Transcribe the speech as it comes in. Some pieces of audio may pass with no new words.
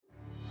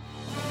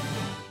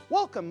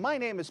Welcome, my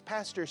name is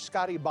Pastor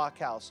Scotty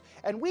Bachhaus,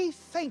 and we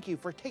thank you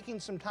for taking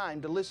some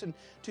time to listen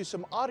to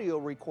some audio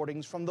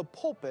recordings from the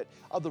pulpit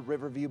of the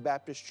Riverview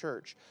Baptist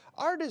Church.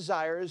 Our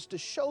desire is to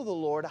show the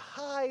Lord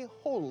high,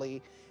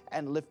 holy,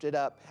 and lifted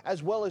up,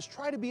 as well as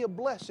try to be a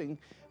blessing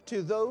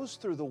to those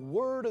through the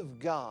Word of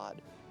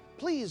God.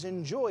 Please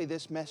enjoy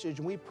this message,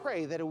 and we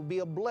pray that it will be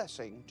a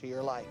blessing to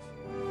your life.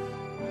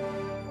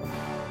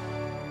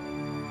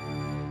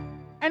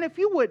 And if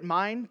you wouldn't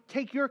mind,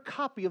 take your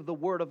copy of the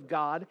Word of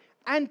God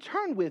and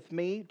turn with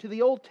me to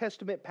the Old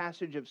Testament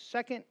passage of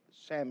 2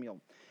 Samuel.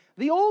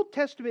 The Old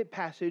Testament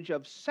passage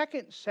of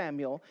 2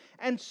 Samuel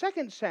and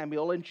 2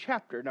 Samuel in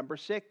chapter number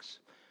 6.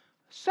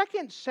 2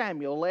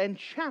 Samuel and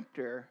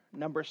chapter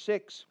number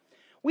 6.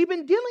 We've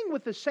been dealing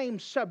with the same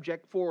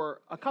subject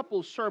for a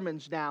couple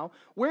sermons now.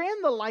 We're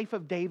in the life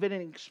of David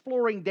and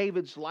exploring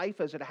David's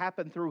life as it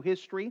happened through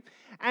history.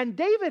 And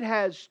David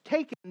has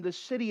taken the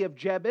city of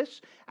Jebus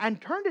and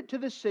turned it to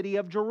the city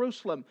of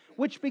Jerusalem,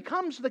 which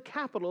becomes the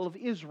capital of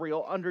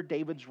Israel under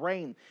David's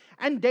reign.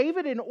 And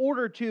David, in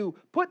order to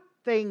put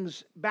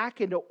things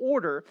back into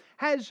order,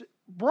 has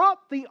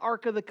brought the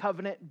Ark of the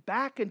Covenant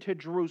back into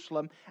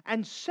Jerusalem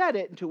and set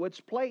it into its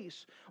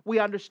place. We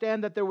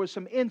understand that there were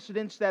some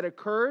incidents that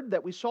occurred,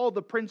 that we saw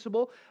the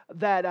principle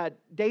that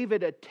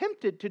David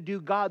attempted to do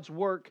God's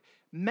work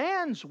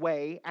man's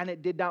way, and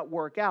it did not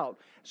work out.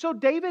 So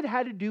David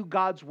had to do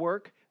God's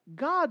work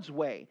God's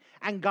way,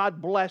 and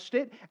God blessed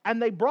it,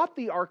 and they brought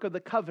the Ark of the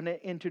Covenant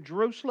into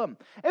Jerusalem.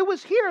 It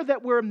was here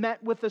that we're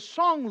met with the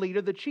song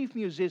leader, the chief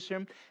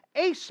musician,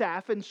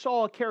 Asaph, and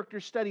saw a character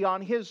study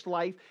on his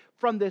life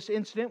from this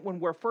incident when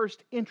we're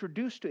first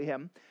introduced to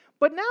him.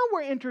 But now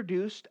we're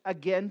introduced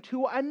again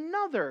to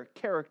another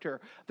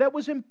character that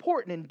was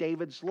important in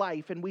David's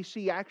life, and we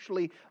see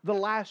actually the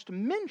last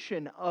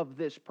mention of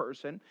this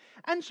person.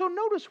 And so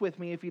notice with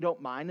me, if you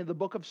don't mind, in the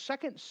book of 2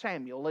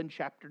 Samuel in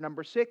chapter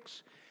number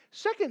 6.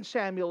 2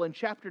 Samuel in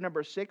chapter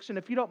number 6, and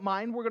if you don't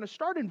mind, we're going to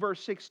start in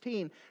verse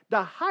 16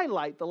 to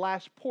highlight the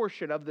last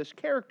portion of this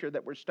character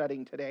that we're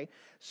studying today.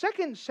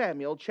 2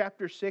 Samuel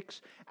chapter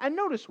 6, and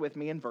notice with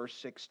me in verse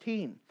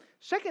 16.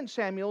 2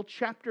 Samuel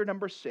chapter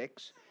number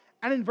 6,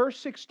 and in verse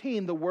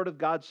 16 the Word of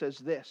God says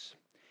this: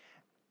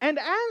 "And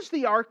as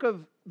the ark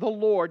of the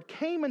Lord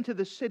came into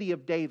the city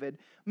of David,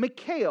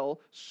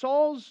 Michal,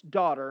 Saul's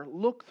daughter,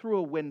 looked through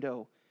a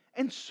window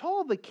and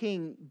saw the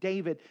king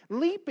David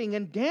leaping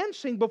and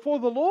dancing before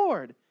the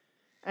Lord.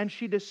 And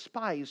she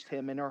despised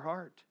him in her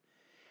heart.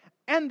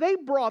 And they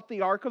brought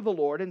the ark of the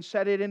Lord and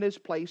set it in his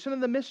place, and in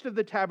the midst of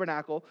the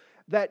tabernacle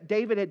that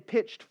David had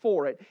pitched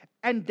for it.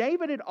 And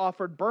David had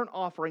offered burnt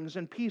offerings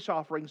and peace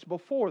offerings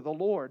before the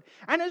Lord.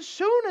 And as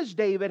soon as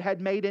David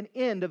had made an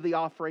end of the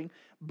offering,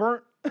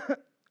 burnt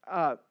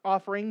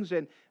offerings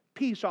and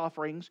peace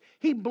offerings,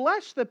 he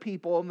blessed the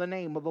people in the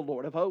name of the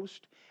Lord of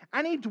hosts.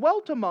 And he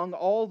dwelt among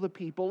all the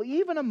people,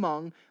 even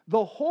among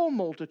the whole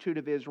multitude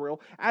of Israel,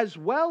 as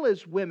well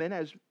as women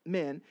as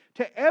men,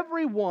 to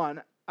every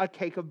one a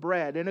cake of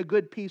bread, and a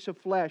good piece of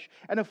flesh,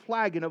 and a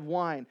flagon of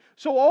wine.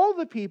 So all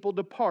the people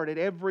departed,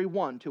 every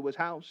one to his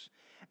house.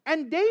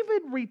 And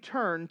David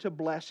returned to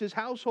bless his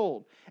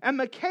household. And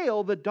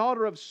Michal, the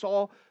daughter of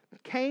Saul,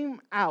 came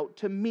out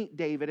to meet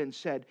David and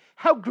said,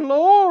 "How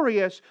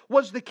glorious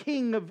was the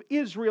king of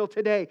Israel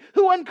today,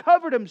 who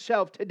uncovered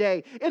himself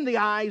today in the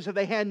eyes of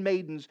the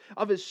handmaidens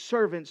of his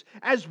servants,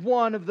 as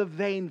one of the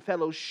vain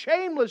fellows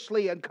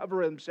shamelessly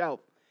uncovered himself."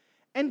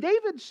 And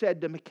David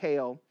said to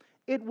Michal,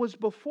 "It was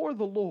before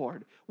the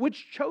Lord,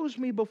 which chose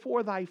me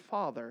before thy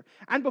father,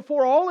 and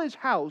before all his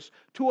house,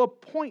 to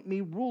appoint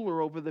me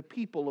ruler over the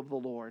people of the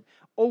Lord,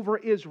 over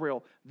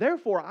Israel.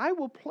 Therefore I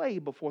will play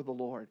before the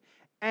Lord,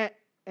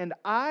 and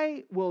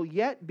I will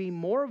yet be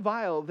more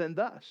vile than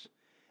thus,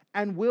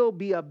 and will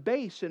be a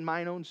base in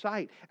mine own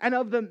sight. And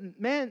of the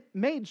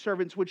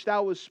maidservants which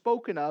thou hast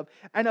spoken of,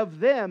 and of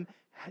them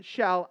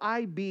shall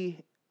I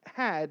be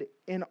had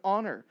in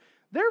honor."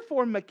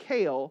 Therefore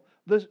Michal,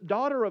 the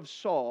daughter of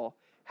Saul,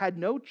 had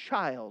no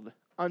child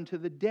unto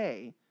the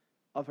day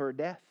of her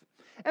death.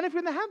 And if you're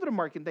in the habit of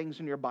marking things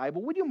in your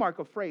Bible, would you mark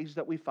a phrase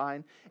that we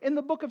find in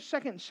the book of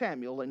 2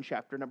 Samuel in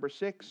chapter number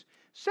 6?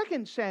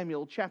 2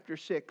 Samuel chapter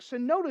 6.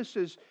 And notice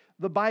as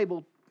the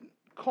Bible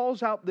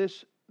calls out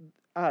this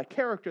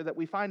character that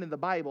we find in the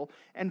Bible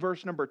in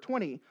verse number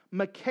 20.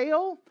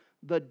 Michal,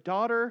 the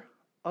daughter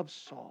of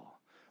Saul.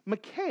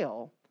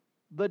 Michal,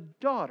 the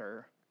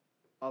daughter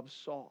of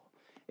Saul.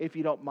 If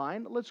you don't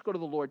mind, let's go to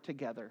the Lord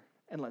together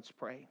and let's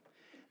pray.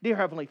 Dear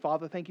Heavenly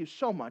Father, thank you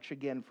so much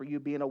again for you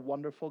being a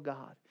wonderful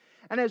God.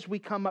 And as we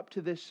come up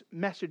to this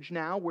message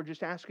now, we're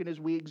just asking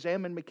as we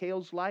examine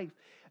Michal's life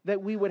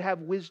that we would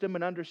have wisdom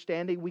and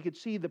understanding. We could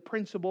see the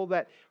principle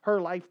that her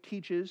life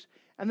teaches,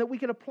 and that we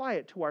could apply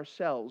it to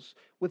ourselves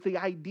with the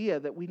idea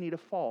that we need to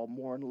fall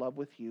more in love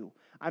with you.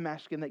 I'm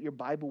asking that your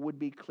Bible would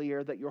be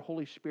clear, that your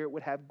Holy Spirit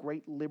would have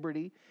great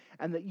liberty,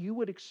 and that you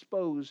would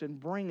expose and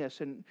bring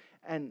us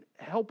and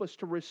help us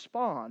to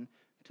respond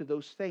to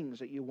those things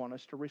that you want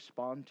us to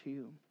respond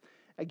to.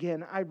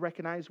 Again, I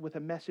recognize with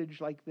a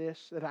message like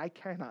this that I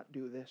cannot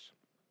do this.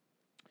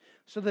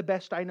 So the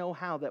best I know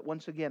how, that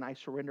once again I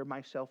surrender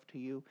myself to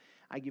you.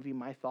 I give you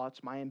my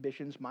thoughts, my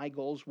ambitions, my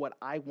goals, what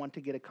I want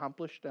to get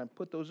accomplished, and I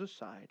put those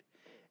aside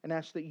and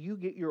ask that you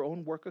get your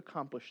own work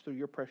accomplished through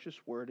your precious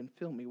word and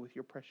fill me with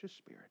your precious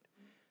Spirit.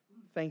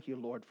 Thank you,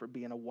 Lord, for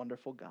being a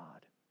wonderful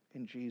God.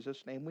 In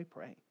Jesus' name we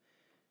pray.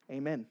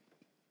 Amen.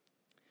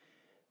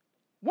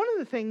 One of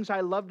the things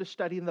I love to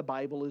study in the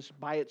Bible is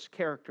by its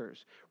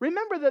characters.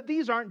 Remember that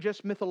these aren't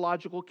just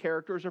mythological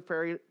characters or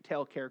fairy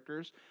tale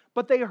characters,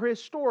 but they are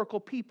historical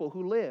people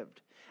who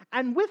lived.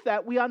 And with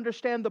that, we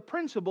understand the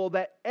principle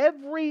that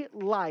every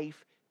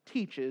life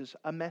teaches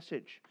a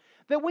message.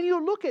 That when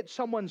you look at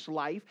someone's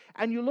life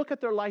and you look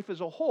at their life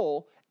as a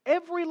whole,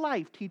 every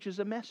life teaches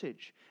a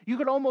message. You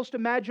could almost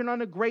imagine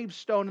on a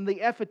gravestone in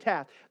the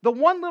epitaph, the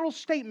one little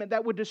statement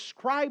that would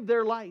describe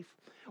their life.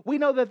 We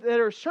know that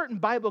there are certain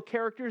Bible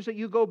characters that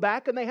you go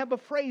back and they have a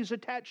phrase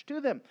attached to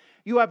them.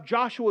 You have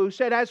Joshua who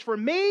said, "As for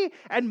me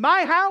and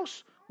my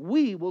house,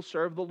 we will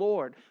serve the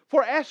Lord."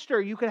 For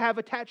Esther, you could have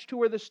attached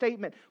to her the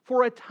statement,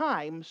 "For a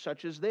time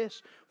such as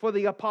this." For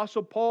the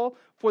Apostle Paul,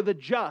 "For the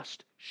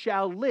just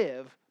shall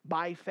live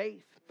by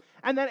faith."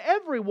 And that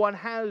everyone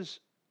has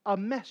a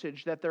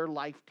message that their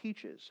life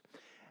teaches.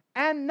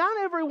 And not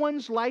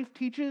everyone's life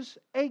teaches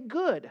a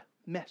good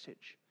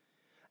message.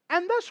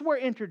 And thus we're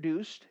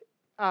introduced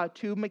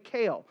to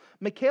Michal.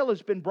 Michal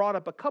has been brought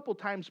up a couple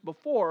times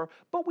before,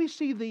 but we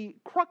see the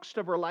crux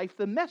of her life,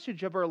 the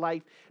message of her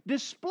life,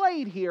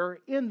 displayed here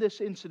in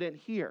this incident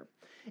here.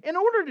 In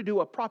order to do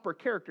a proper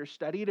character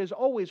study, it is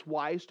always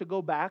wise to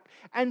go back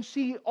and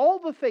see all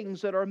the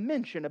things that are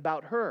mentioned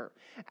about her.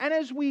 And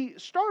as we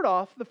start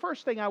off, the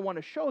first thing I want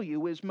to show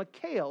you is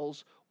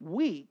Michal's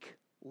weak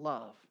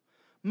love.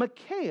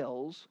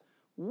 Michal's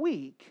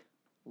weak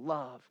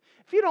love.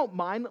 If you don't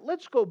mind,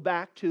 let's go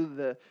back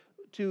to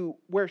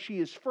where she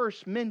is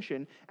first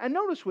mentioned, and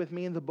notice with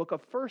me in the book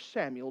of 1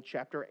 Samuel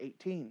chapter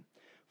 18.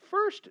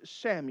 1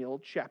 Samuel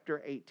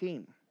chapter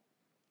 18.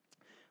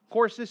 Of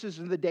course, this is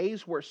in the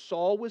days where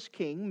Saul was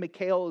king.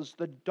 Michal is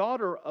the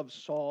daughter of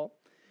Saul.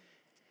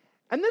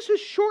 And this is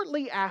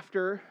shortly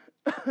after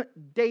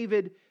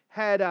David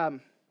had,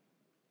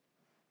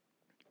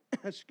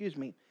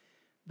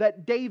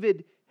 that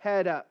David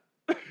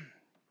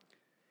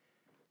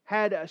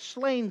had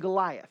slain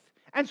Goliath.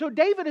 And so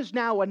David is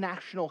now a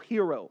national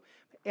hero,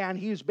 and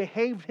he's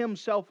behaved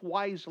himself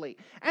wisely.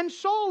 And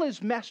Saul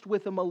has messed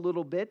with him a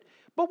little bit,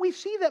 but we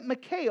see that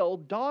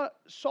Michal,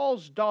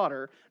 Saul's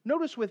daughter,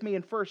 notice with me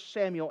in 1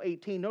 Samuel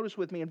 18, notice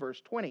with me in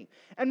verse 20.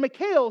 And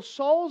Michal,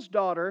 Saul's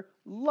daughter,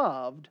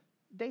 loved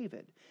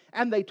David.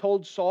 And they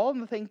told Saul,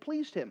 and the thing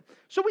pleased him.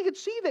 So we could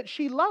see that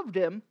she loved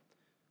him,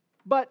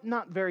 but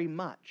not very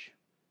much.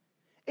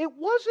 It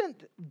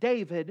wasn't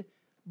David,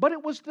 but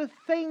it was the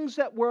things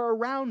that were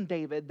around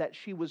David that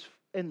she was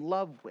in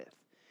love with.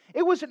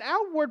 It was an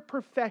outward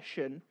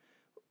profession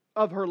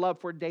of her love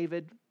for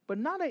David, but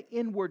not an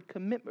inward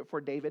commitment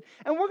for David.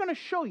 And we're going to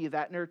show you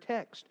that in her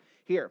text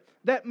here.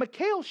 That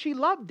Michal, she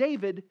loved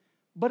David,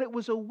 but it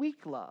was a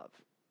weak love.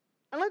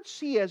 And let's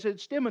see as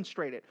it's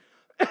demonstrated.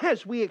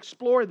 As we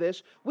explore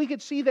this, we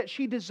could see that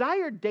she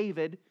desired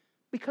David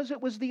because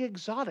it was the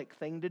exotic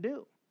thing to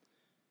do.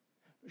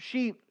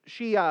 She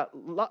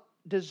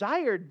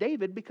desired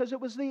David because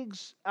it was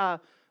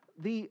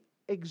the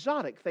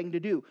exotic thing to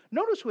do.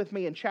 Notice with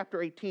me in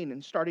chapter 18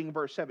 and starting in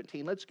verse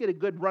 17. Let's get a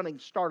good running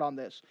start on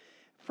this.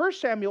 1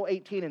 Samuel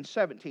 18 and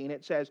 17,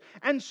 it says,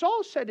 "And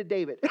Saul said to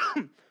David,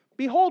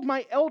 Behold,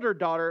 my elder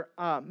daughter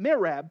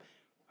Merab,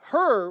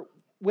 her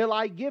will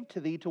I give to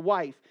thee to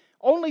wife.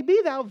 Only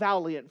be thou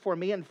valiant for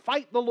me, and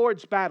fight the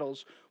Lord's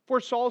battles. For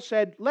Saul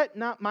said, Let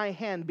not my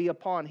hand be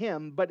upon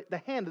him, but the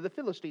hand of the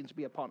Philistines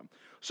be upon him."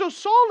 So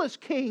Saul is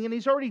king, and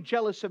he's already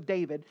jealous of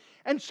David.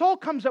 And Saul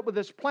comes up with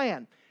this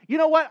plan. You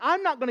know what?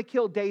 I'm not going to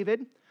kill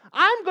David.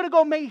 I'm going to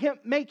go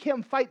make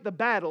him fight the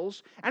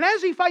battles. And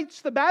as he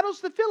fights the battles,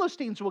 the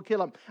Philistines will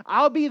kill him.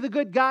 I'll be the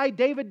good guy.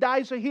 David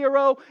dies a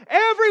hero.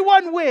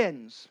 Everyone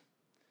wins.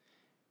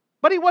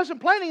 But he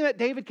wasn't planning that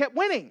David kept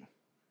winning.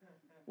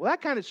 Well,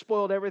 that kind of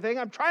spoiled everything.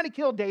 I'm trying to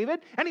kill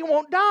David, and he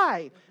won't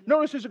die.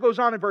 Notice as it goes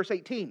on in verse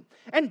 18.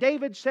 "And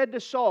David said to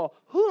Saul,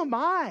 Who am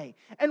I?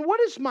 And what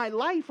is my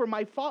life or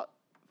my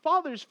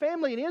father's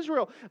family in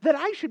Israel, that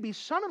I should be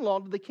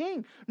son-in-law to the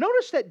king?"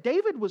 Notice that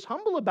David was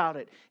humble about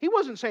it. He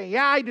wasn't saying,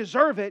 "Yeah, I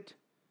deserve it."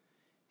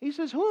 He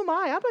says, "Who am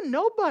I? I'm a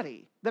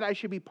nobody that I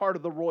should be part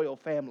of the royal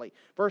family."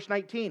 Verse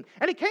 19.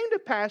 "And it came to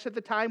pass at the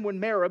time when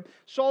Merab,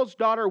 Saul's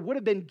daughter, would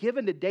have been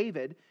given to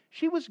David,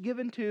 she was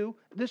given to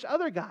this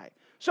other guy."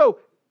 So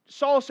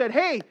Saul said,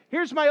 "Hey,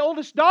 here's my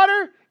oldest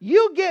daughter.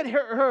 You get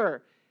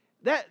her.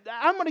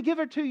 I'm going to give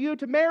her to you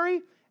to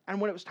marry."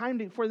 And when it was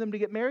time for them to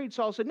get married,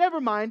 Saul said,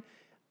 "Never mind.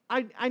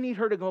 I need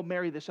her to go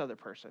marry this other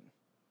person."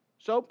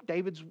 So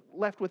David's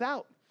left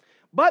without.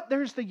 But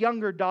there's the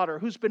younger daughter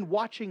who's been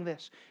watching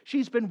this.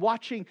 She's been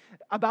watching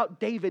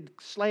about David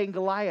slaying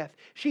Goliath.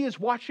 She is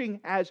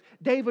watching as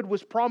David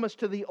was promised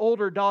to the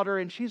older daughter,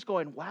 and she's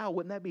going, "Wow,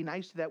 wouldn't that be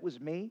nice if that was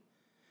me?"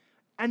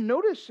 And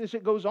notice as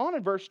it goes on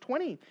in verse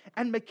 20,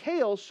 "And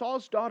Michal,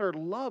 Saul's daughter,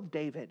 loved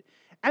David,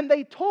 And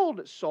they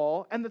told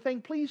Saul, and the thing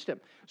pleased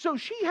him. So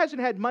she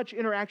hasn't had much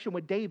interaction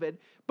with David,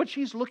 but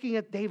she's looking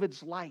at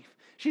David's life.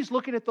 She's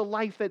looking at the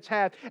life that's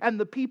had, and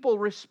the people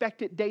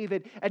respected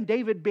David, and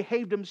David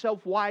behaved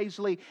himself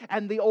wisely,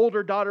 and the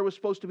older daughter was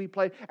supposed to be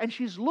played. And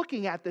she's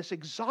looking at this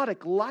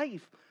exotic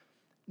life.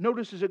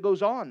 Notice as it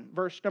goes on,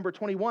 verse number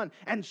 21.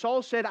 And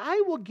Saul said,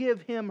 I will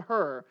give him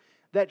her,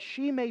 that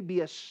she may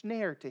be a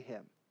snare to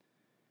him.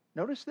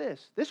 Notice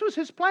this. This was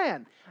his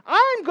plan.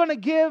 I'm going to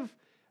give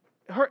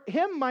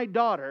him my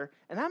daughter,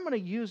 and I'm going to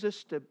use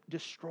this to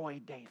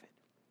destroy David.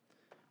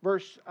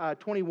 Verse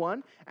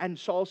 21, and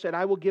Saul said,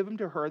 I will give him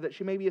to her, that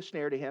she may be a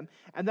snare to him,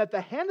 and that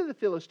the hand of the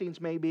Philistines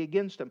may be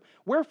against him.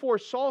 Wherefore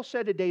Saul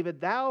said to David,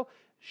 Thou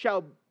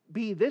shalt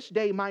be this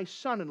day my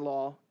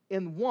son-in-law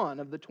in one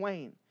of the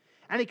twain.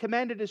 And he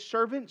commanded his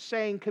servants,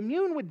 saying,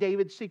 Commune with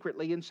David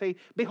secretly, and say,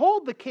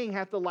 Behold, the king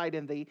hath delight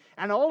in thee,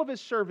 and all of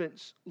his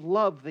servants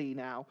love thee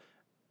now.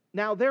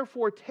 Now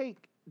therefore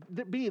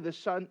be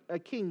the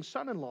king's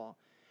son-in-law.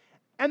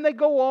 And they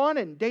go on,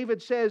 and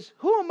David says,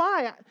 Who am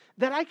I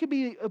that I could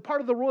be a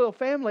part of the royal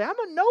family? I'm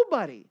a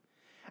nobody.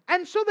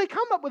 And so they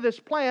come up with this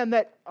plan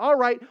that, all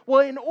right, well,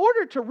 in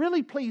order to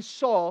really please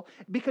Saul,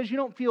 because you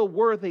don't feel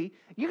worthy,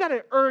 you got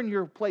to earn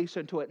your place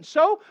into it. And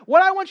so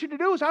what I want you to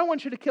do is I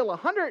want you to kill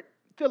 100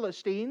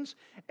 Philistines,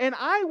 and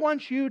I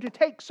want you to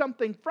take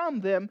something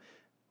from them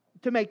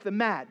to make them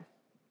mad.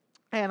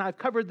 And I've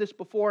covered this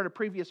before in a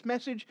previous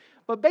message,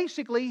 but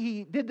basically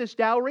he did this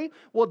dowry.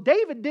 Well,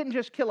 David didn't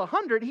just kill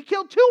 100, he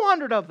killed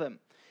 200 of them.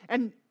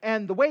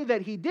 And the way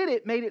that he did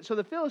it made it so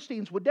the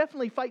Philistines would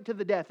definitely fight to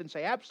the death and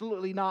say,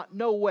 absolutely not,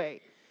 no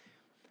way.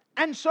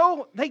 And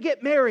so they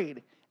get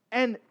married.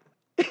 And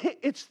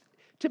it's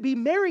to be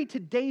married to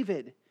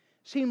David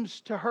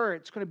seems to her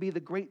it's going to be the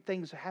great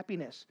things of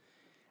happiness.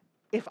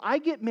 If I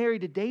get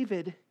married to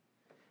David,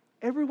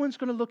 everyone's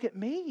going to look at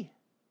me.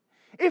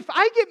 If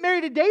I get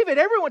married to David,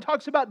 everyone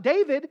talks about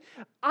David,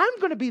 I'm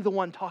going to be the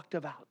one talked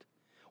about.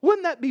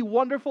 Wouldn't that be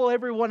wonderful,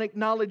 everyone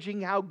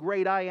acknowledging how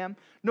great I am?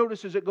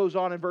 Notice as it goes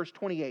on in verse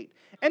 28.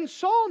 And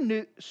Saul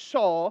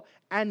saw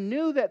and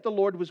knew that the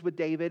Lord was with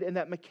David, and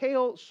that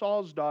Michal,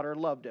 Saul's daughter,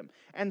 loved him.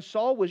 And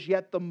Saul was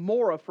yet the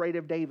more afraid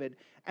of David,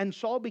 and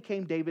Saul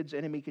became David's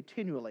enemy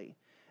continually.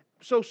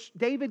 So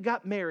David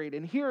got married,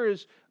 and here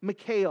is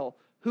Michal,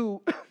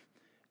 who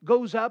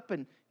goes up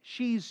and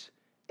she's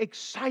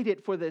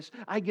excited for this.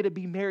 I get to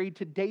be married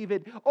to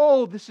David.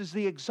 Oh, this is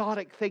the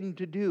exotic thing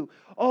to do.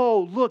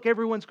 Oh, look,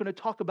 everyone's going to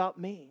talk about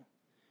me.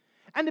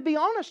 And to be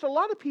honest, a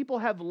lot of people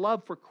have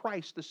love for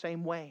Christ the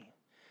same way.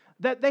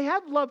 That they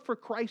have love for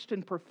Christ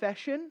in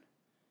profession.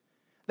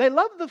 They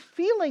love the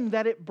feeling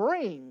that it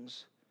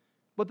brings,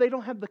 but they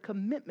don't have the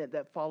commitment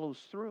that follows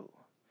through.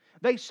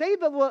 They say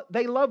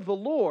they love the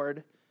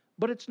Lord,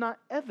 but it's not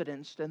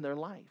evidenced in their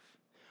life.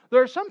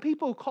 There are some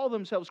people who call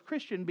themselves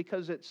Christian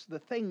because it's the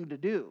thing to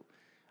do.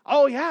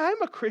 Oh yeah,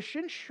 I'm a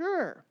Christian,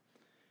 sure.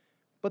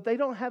 But they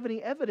don't have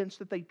any evidence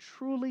that they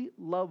truly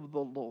love the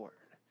Lord.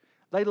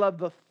 They love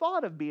the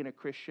thought of being a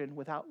Christian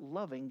without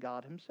loving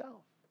God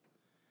Himself.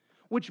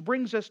 Which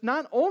brings us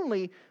not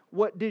only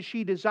what did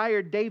she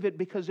desire David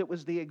because it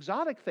was the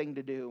exotic thing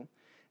to do,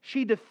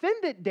 she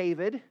defended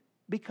David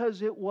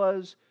because it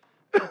was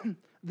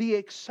the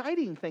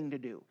exciting thing to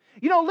do.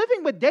 You know,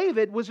 living with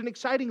David was an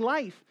exciting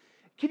life.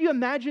 Can you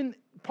imagine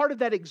part of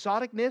that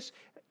exoticness?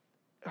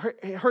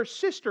 Her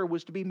sister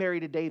was to be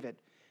married to David.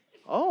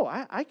 Oh,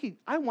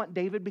 I want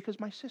David because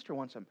my sister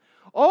wants him.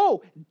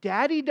 Oh,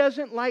 Daddy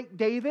doesn't like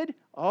David?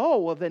 Oh,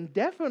 well then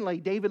definitely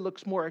David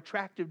looks more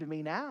attractive to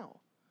me now.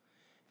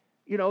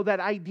 You know, that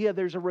idea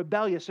there's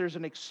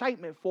an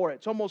excitement for it.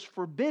 It's almost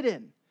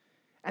forbidden.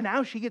 And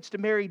now she gets to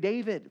marry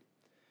David.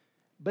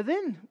 But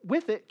then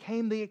with it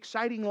came the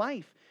exciting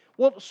life.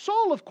 Well,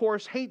 Saul, of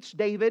course, hates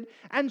David,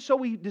 and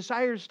so he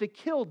desires to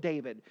kill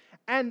David.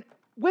 And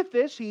with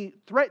this, he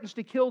threatens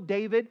to kill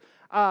David.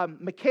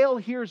 Michal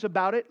hears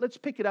about it. Let's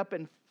pick it up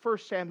in 1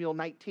 Samuel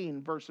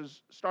 19,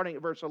 starting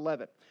at verse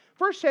 11.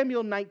 1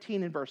 Samuel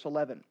 19 and verse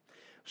 11.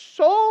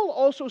 Saul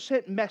also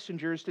sent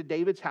messengers to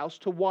David's house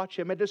to watch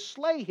him and to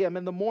slay him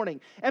in the morning.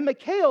 And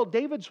Michal,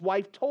 David's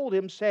wife, told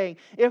him, saying,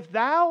 If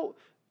thou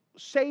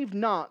save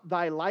not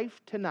thy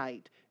life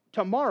tonight,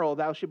 tomorrow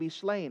thou shalt be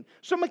slain.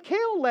 So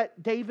Michal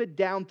let David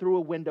down through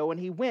a window, and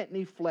he went and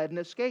he fled and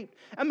escaped.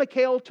 And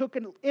Michal took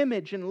an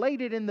image and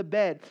laid it in the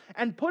bed,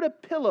 and put a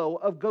pillow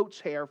of goat's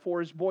hair for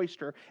his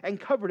bolster, and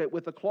covered it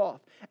with a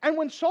cloth. And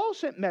when Saul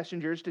sent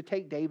messengers to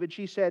take David,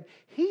 she said,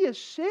 He is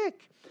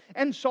sick.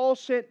 And Saul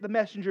sent the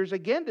messengers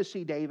again to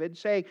see David,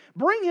 saying,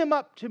 Bring him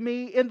up to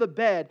me in the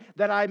bed,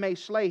 that I may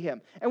slay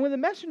him. And when the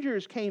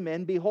messengers came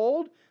in,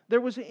 behold,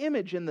 there was an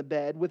image in the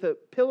bed with a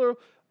pillow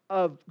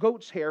of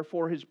goat's hair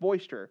for his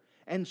bolster.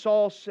 And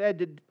Saul said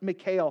to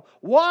Michal,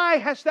 Why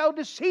hast thou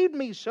deceived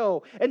me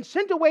so, and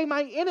sent away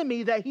my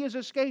enemy that he has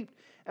escaped?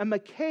 And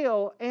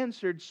Michal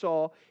answered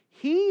Saul,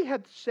 He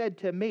hath said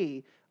to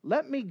me,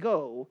 Let me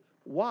go,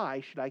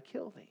 why should I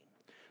kill thee?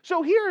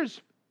 So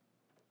here's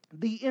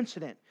the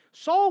incident.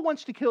 Saul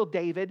wants to kill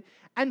David,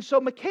 and so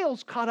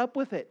Michal's caught up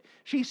with it.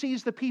 She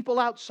sees the people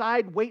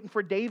outside waiting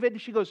for David,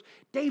 and she goes,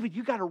 David,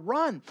 you got to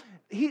run.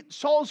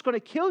 Saul's going to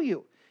kill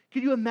you.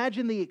 Can you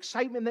imagine the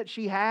excitement that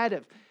she had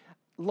of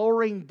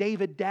lowering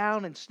David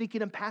down and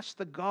sneaking him past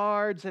the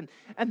guards, and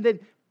then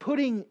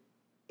putting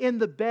in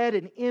the bed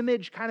an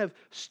image, kind of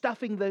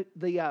stuffing the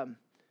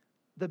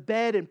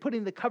bed and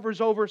putting the covers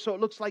over so it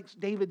looks like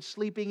David's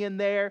sleeping in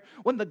there.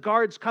 When the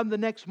guards come the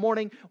next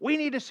morning, we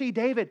need to see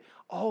David.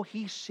 Oh,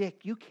 he's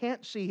sick. You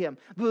can't see him.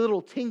 The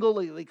little tingle,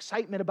 the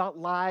excitement about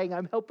lying.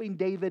 I'm helping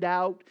David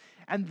out.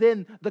 And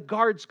then the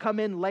guards come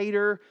in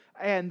later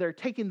and they're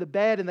taking the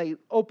bed and they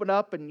open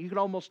up, and you can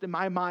almost, in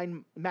my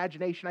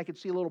imagination, I could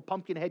see a little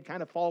pumpkin head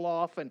kind of fall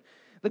off, and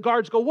the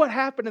guards go, what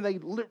happened? And they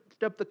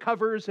lift up the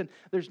covers and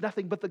there's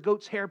nothing but the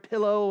goat's hair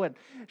pillow. And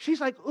she's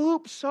like,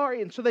 oops,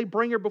 sorry. And so they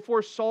bring her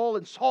before Saul,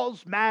 and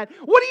Saul's mad.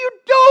 What are you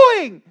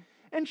doing?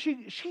 And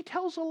she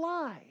tells a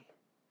lie.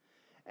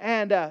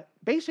 And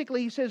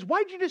basically he says,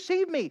 why'd you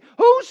deceive me?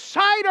 Whose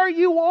side are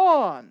you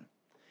on?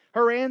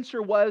 Her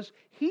answer was,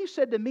 he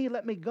said to me,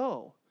 let me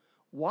go.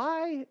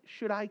 Why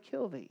should I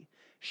kill thee?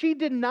 She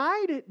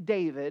denied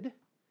David,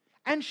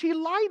 and she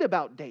lied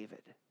about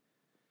David.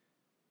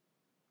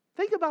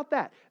 Think about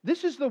that.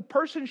 This is the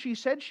person she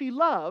said she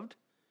loved,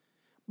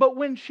 but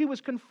when she was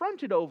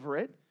confronted over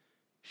it,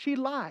 she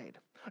lied.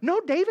 No,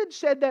 David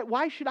said that,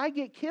 why should I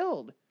get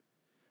killed?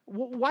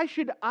 Why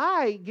should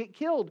I get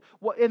killed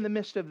in the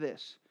midst of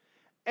this?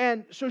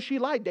 And so she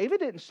lied. David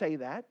didn't say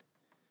that.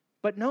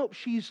 But nope,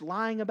 she's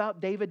lying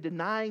about David,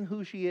 denying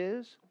who she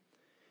is.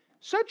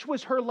 Such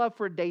was her love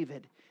for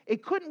David.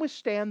 It couldn't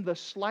withstand the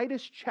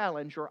slightest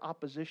challenge or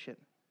opposition.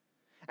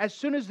 As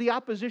soon as the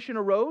opposition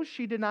arose,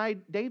 she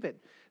denied David.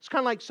 It's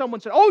kind of like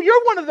someone said, oh,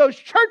 you're one of those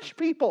church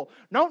people.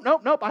 Nope.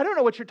 I don't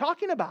know what you're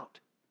talking about.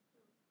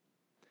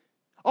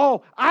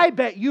 Oh, I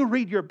bet you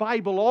read your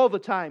Bible all the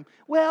time.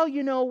 Well,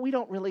 we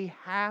don't really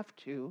have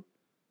to.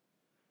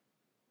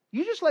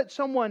 You just let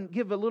someone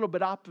give a little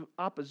bit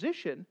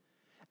opposition,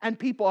 and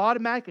people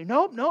automatically,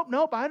 nope,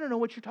 I don't know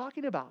what you're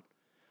talking about.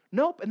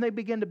 Nope, and they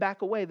begin to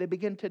back away. They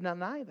begin to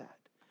deny that.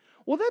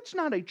 Well, that's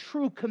not a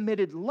true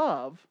committed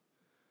love.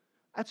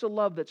 That's a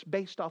love that's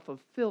based off of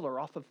filler,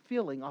 off of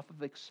feeling, off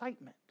of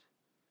excitement.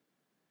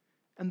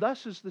 And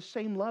thus is the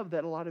same love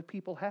that a lot of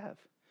people have.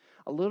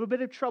 A little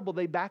bit of trouble,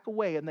 they back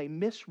away and they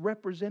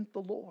misrepresent the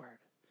Lord.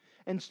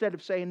 Instead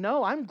of saying,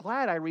 no, I'm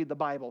glad I read the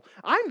Bible.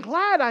 I'm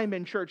glad I'm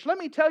in church. Let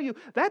me tell you,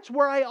 that's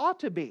where I ought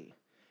to be.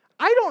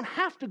 I don't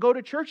have to go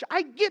to church.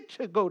 I get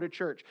to go to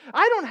church.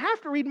 I don't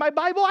have to read my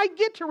Bible. I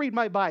get to read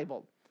my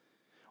Bible.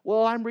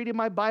 Well, I'm reading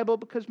my Bible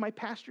because my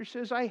pastor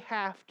says I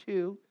have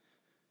to.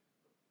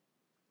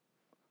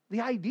 The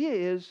idea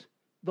is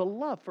the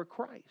love for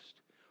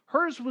Christ.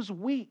 Hers was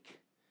weak.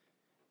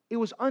 It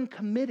was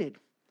uncommitted.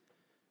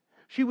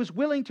 She was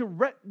willing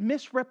to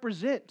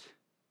misrepresent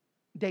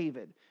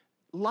David,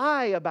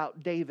 lie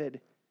about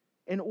David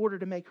in order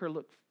to make her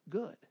look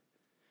good.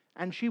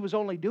 And she was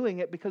only doing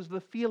it because of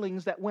the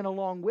feelings that went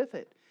along with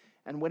it.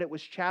 And when it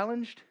was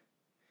challenged,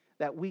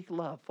 that weak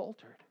love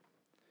faltered.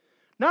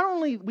 Not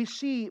only we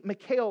see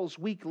Michal's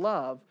weak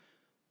love,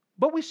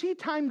 but we see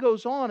time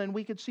goes on and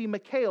we could see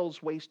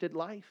Michal's wasted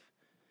life.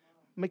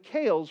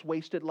 Michal's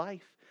wasted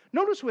life.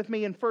 Notice with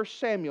me in 1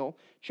 Samuel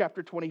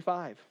chapter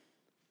 25.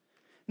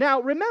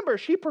 Now remember,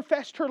 she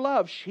professed her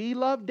love. She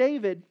loved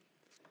David.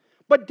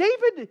 But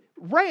David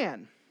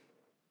ran.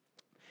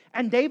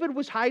 And David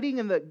was hiding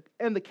in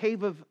the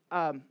cave of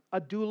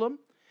Adullam.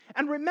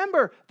 And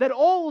remember that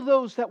all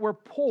those that were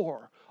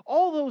poor,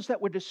 all those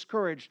that were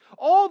discouraged,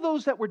 all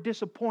those that were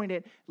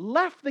disappointed,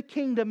 left the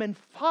kingdom and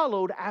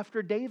followed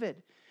after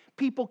David.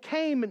 People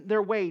came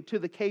their way to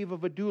the cave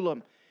of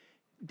Adullam.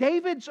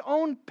 David's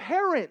own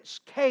parents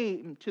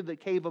came to the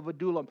cave of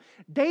Adullam.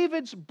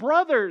 David's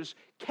brothers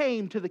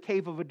came to the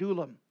cave of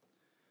Adullam.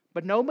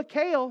 But no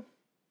Michal.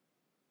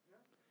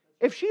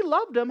 If she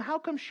loved him, how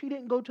come she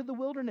didn't go to the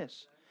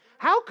wilderness?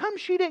 How come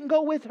she didn't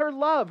go with her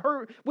love,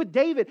 with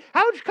David?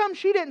 How come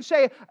she didn't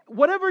say,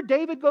 whatever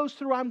David goes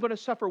through, I'm going to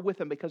suffer with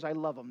him because I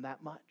love him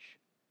that much?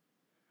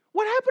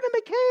 What happened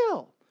to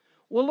Michal?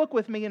 Well, look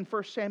with me in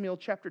 1 Samuel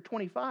chapter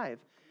 25.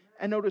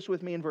 And notice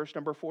with me in verse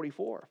number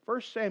 44.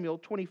 1 Samuel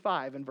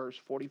 25 and verse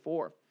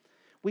 44.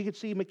 We could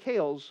see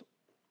Michal's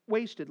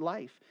wasted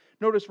life.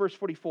 Notice verse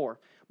 44.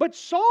 But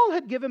Saul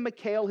had given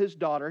Michal his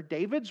daughter,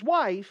 David's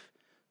wife,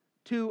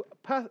 to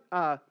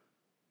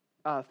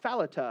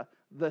Phalitta,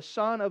 the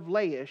son of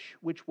Laish,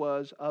 which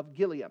was of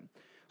Gilead.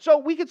 So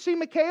we could see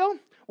Michal.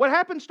 What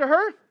happens to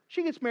her?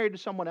 She gets married to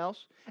someone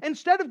else.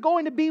 Instead of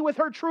going to be with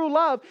her true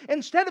love,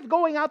 instead of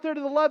going out there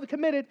to the love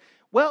committed,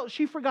 well,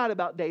 she forgot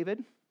about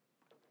David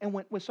and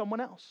went with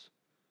someone else.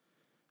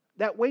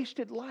 That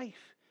wasted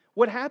life.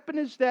 What happened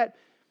is that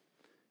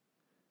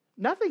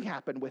nothing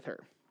happened with her.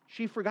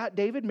 She forgot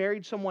David,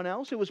 married someone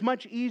else. It was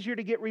much easier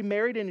to get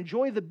remarried and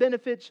enjoy the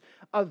benefits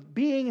of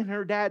being in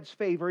her dad's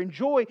favor,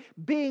 enjoy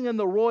being in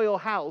the royal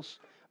house,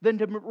 than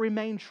to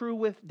remain true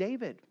with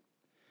David.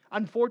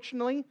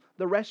 Unfortunately,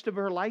 the rest of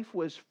her life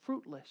was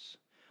fruitless.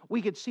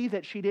 We could see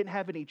that she didn't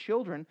have any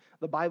children.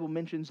 The Bible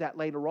mentions that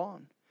later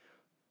on.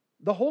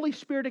 The Holy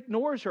Spirit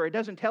ignores her. It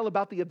doesn't tell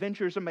about the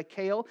adventures of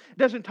Michal. It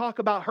doesn't talk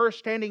about her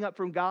standing up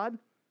from God.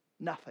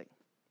 Nothing.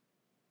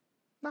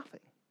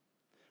 Nothing.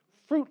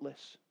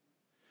 Fruitless.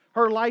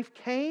 Her life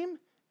came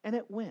and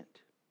it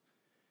went.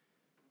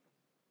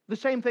 The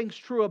same thing's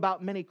true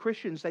about many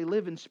Christians. They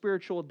live in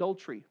spiritual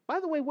adultery. By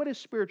the way, what is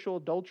spiritual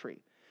adultery?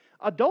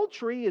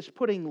 Adultery is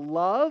putting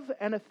love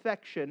and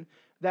affection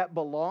that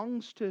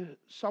belongs to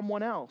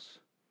someone else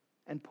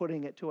and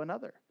putting it to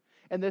another.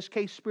 In this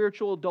case,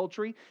 spiritual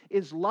adultery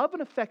is love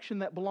and affection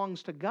that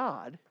belongs to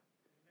God,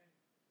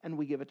 and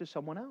we give it to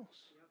someone else.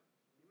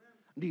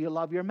 Do you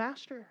love your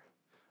master?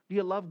 Do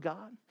you love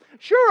God?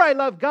 Sure, I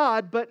love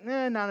God, but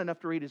not enough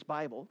to read His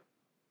Bible.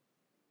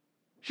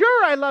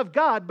 Sure, I love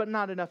God, but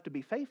not enough to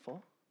be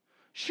faithful.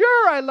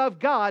 Sure, I love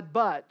God,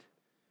 but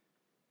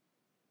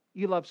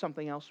you love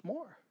something else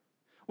more.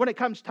 When it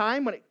comes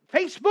time,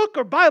 Facebook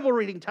or Bible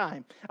reading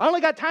time, I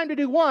only got time to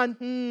do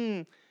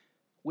one.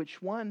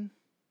 Which one?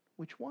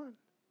 Which one?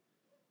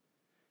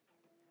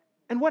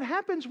 And what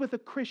happens with a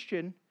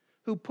Christian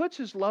who puts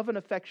his love and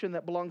affection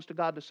that belongs to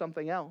God to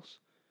something else?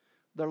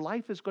 Their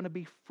life is going to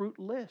be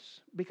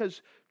fruitless,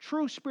 because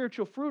true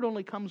spiritual fruit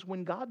only comes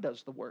when God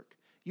does the work.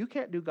 You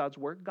can't do God's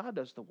work. God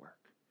does the work.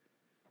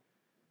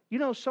 You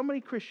know, so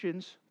many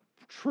Christians,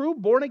 true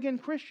born-again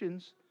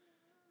Christians,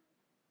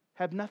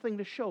 have nothing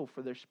to show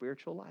for their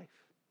spiritual life.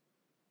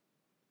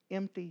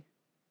 Empty,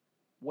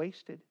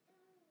 wasted.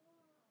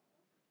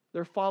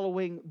 They're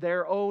following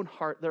their own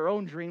heart, their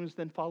own dreams,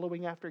 than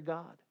following after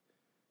God.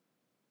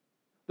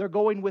 They're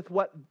going with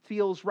what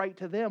feels right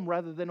to them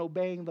rather than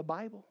obeying the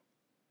Bible.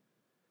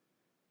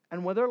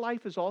 And when their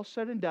life is all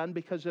said and done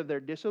because of their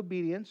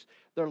disobedience,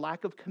 their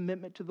lack of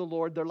commitment to the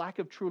Lord, their lack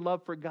of true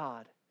love for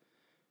God,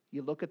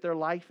 you look at their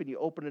life and you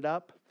open it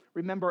up.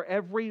 Remember,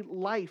 every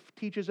life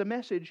teaches a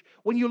message.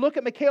 When you look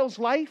at Michal's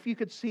life, you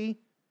could see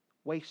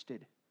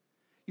wasted.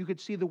 You could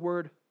see the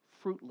word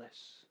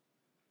fruitless.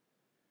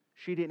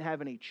 She didn't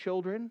have any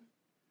children.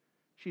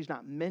 She's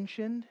not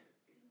mentioned.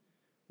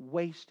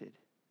 Wasted.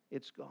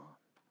 It's gone.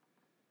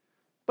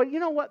 But you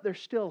know what?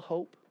 There's still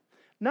hope.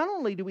 Not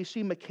only do we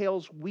see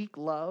Michal's weak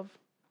love,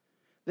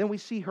 then we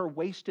see her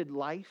wasted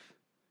life,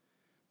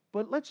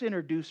 but let's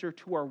introduce her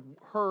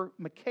to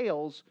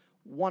Michal's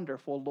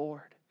wonderful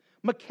Lord.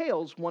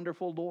 Michal's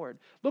wonderful Lord.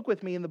 Look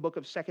with me in the book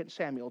of 2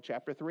 Samuel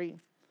chapter 3.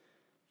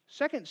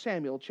 2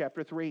 Samuel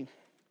chapter 3.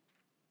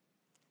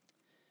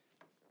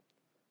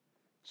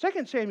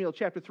 2 Samuel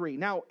chapter 3.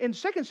 Now, in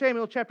 2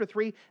 Samuel chapter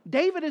 3,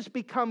 David has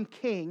become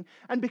king,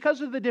 and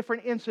because of the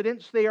different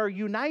incidents, they are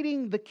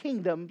uniting the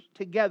kingdoms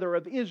together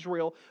of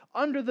Israel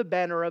under the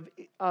banner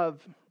of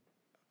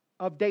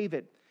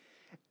David.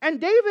 And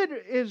David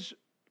is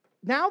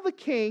now the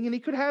king, and he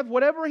could have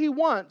whatever he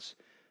wants.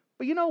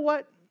 But you know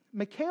what?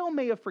 Michal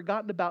may have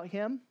forgotten about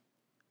him,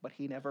 but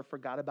he never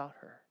forgot about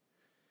her.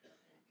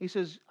 He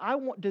says, I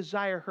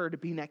desire her to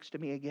be next to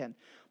me again.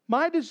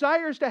 My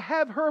desire is to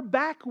have her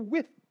back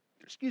with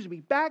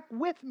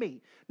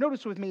me.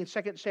 Notice with me in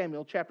 2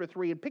 Samuel chapter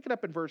 3 and pick it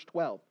up in verse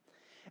 12.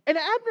 And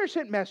Abner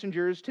sent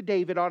messengers to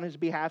David on his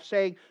behalf,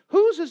 saying,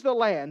 Whose is the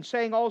land?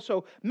 Saying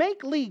also,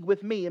 Make league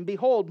with me, and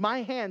behold,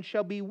 my hand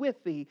shall be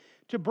with thee,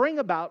 to bring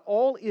about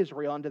all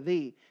Israel unto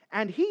thee.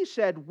 And he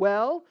said,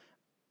 Well,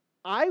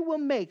 I will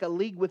make a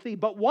league with thee,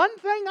 but one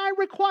thing I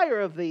require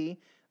of thee,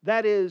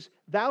 that is,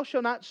 thou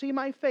shalt not see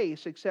my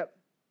face, except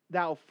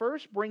thou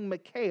first bring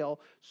Michal,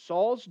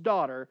 Saul's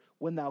daughter,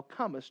 when thou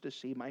comest to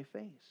see my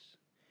face.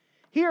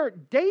 Here,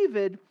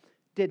 David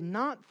did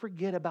not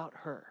forget about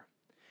her.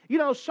 You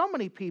know, so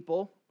many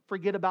people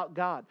forget about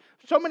God.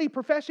 So many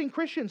professing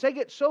Christians, they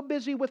get so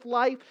busy with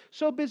life,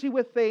 so busy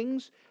with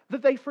things,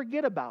 that they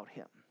forget about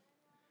Him.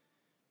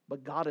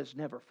 But God has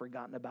never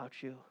forgotten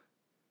about you.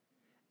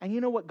 And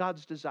you know what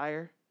God's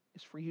desire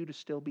is? For you to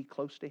still be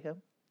close to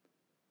Him.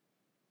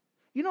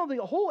 You know,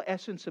 the whole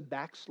essence of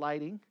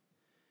backsliding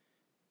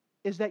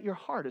is that your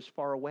heart is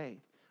far away.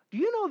 Do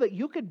you know that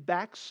you could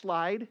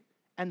backslide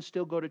and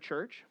still go to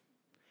church?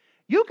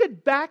 You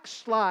could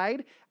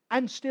backslide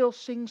and still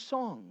sing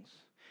songs.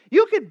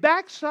 You could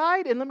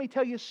backslide and, let me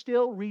tell you,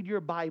 still read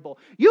your Bible.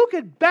 You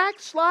could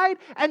backslide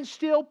and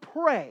still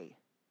pray.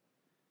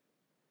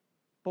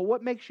 But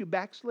what makes you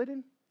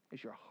backslidden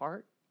is your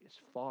heart is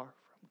far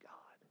from God.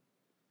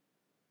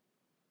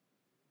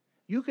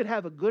 You could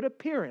have a good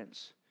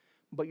appearance,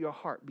 but your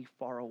heart be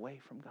far away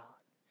from God.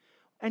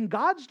 And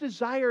God's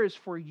desire is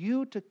for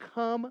you to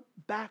come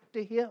back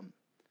to Him.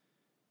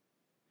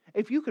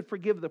 If you could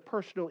forgive the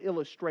personal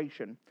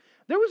illustration,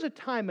 there was a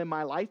time in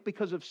my life,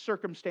 because of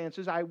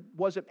circumstances, I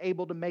wasn't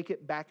able to make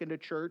it back into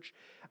church.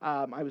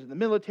 I was in the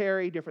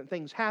military, different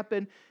things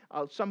happened.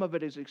 Some of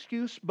it is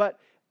excuse, but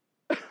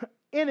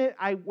in it,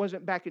 I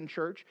wasn't back in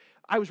church.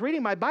 I was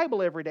reading my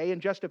Bible every day and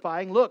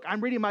justifying, look,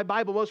 I'm reading my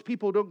Bible. Most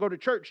people who don't go to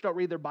church don't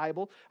read their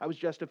Bible. I was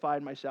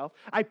justifying myself.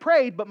 I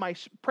prayed, but my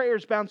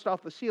prayers bounced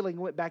off the ceiling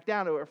and went back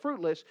down and were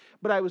fruitless.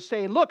 But I was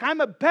saying, look,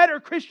 I'm a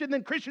better Christian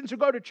than Christians who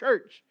go to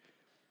church.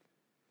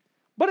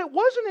 But it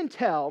wasn't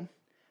until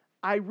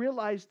I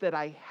realized that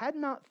I had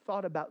not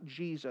thought about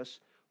Jesus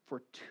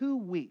for 2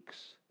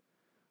 weeks,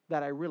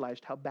 that I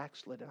realized how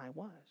backslidden I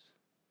was.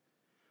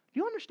 Do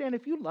you understand,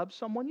 if you love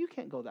someone, you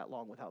can't go that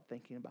long without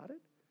thinking about it?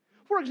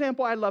 For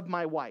example, I love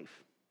my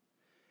wife.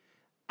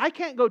 I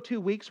can't go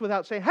 2 weeks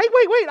without saying, hey,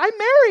 wait, I'm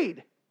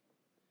married.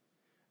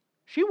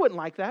 She wouldn't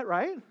like that,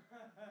 right?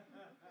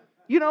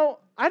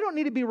 I don't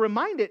need to be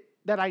reminded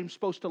that I'm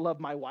supposed to love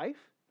my wife.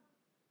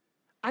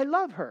 I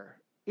love her.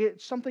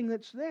 It's something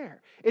that's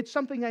there. It's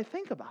something I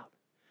think about.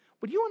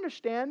 But you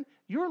understand,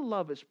 your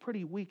love is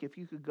pretty weak if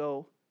you could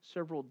go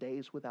several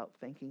days without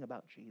thinking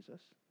about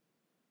Jesus.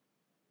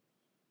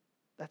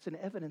 That's an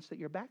evidence that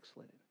you're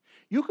backslidden.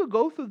 You could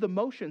go through the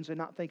motions and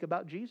not think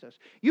about Jesus.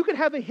 You could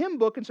have a hymn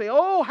book and say,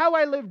 oh, how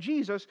I live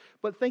Jesus,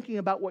 but thinking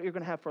about what you're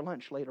going to have for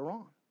lunch later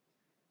on.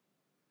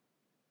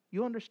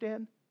 You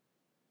understand?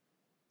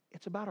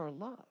 It's about our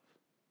love.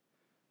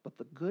 But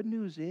the good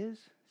news is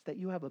that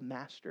you have a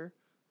master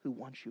who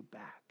wants you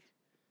back.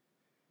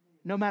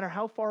 No matter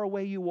how far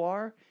away you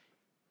are,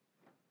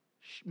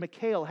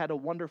 Michal had a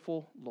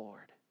wonderful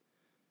Lord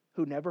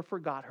who never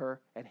forgot her,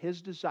 and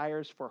his desire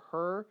is for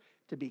her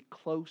to be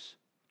close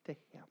to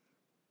him.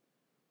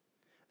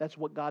 That's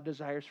what God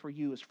desires for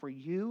you, is for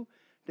you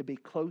to be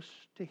close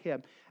to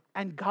him.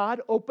 And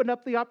God opened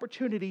up the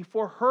opportunity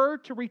for her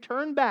to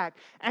return back,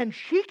 and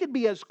she could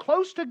be as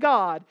close to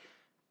God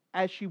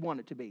as she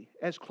wanted to be,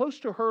 as close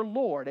to her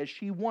Lord as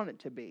she wanted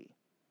to be.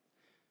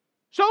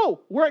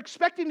 So, we're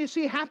expecting to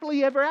see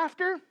happily ever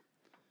after?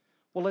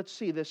 Well, let's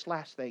see this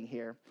last thing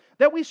here.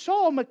 That we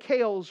saw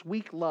Michal's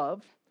weak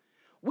love.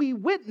 We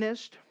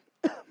witnessed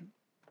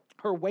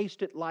her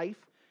wasted life.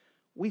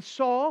 We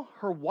saw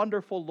her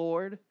wonderful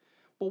Lord.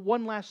 But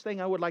one last thing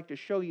I would like to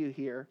show you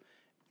here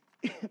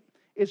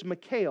is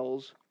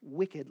Michal's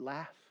wicked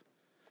laugh.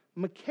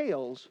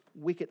 Michal's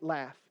wicked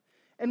laugh.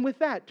 And with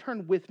that,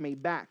 turn with me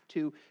back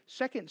to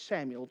 2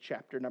 Samuel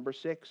chapter number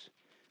 6.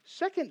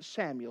 2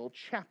 Samuel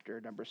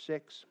chapter number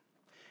 6.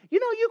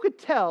 You could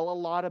tell a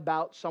lot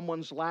about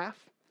someone's laugh.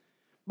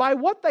 By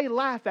what they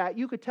laugh at,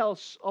 you could tell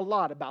a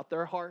lot about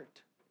their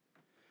heart.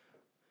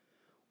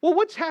 Well,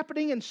 what's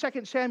happening in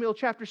 2 Samuel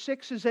chapter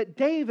 6 is that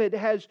David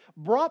has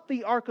brought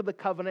the Ark of the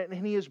Covenant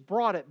and he has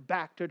brought it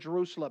back to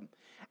Jerusalem.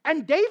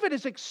 And David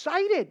is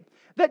excited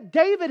that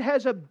David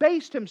has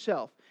abased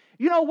himself.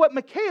 You know what,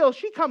 Michal,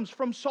 she comes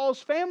from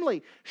Saul's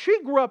family.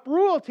 She grew up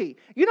royalty.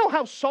 You know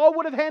how Saul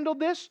would have handled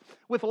this?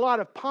 With a lot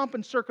of pomp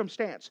and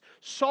circumstance.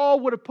 Saul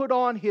would have put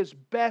on his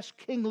best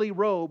kingly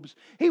robes.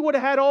 He would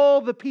have had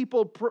all the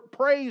people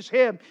praise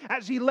him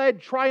as he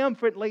led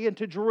triumphantly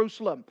into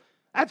Jerusalem.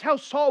 That's how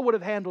Saul would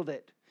have handled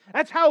it.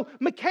 That's how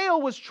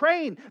Michal was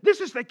trained. This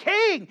is the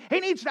king.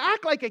 He needs to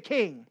act like a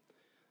king.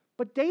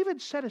 But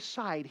David set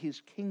aside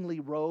his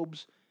kingly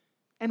robes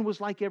and was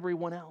like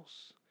everyone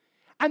else.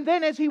 And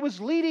then as he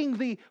was leading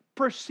the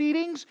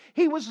proceedings,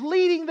 he was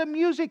leading the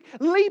music,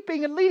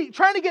 leaping and leading,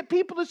 trying to get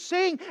people to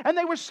sing. And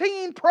they were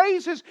singing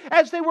praises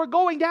as they were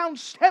going down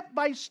step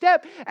by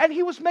step. And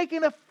he was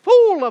making a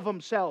fool of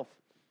himself.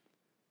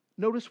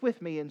 Notice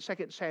with me in 2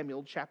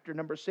 Samuel chapter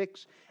number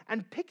 6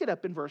 and pick it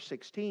up in verse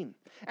 16.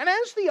 And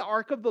as the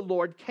ark of the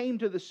Lord came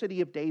to the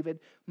city of David,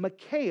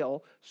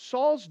 Michal,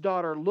 Saul's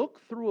daughter,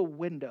 looked through a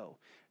window.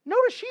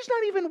 Notice she's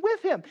not even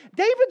with him.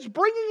 David's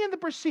bringing in the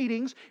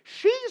proceedings.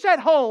 She's at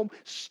home,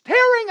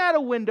 staring out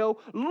a window,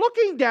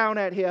 looking down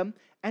at him,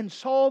 and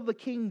saw the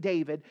King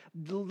David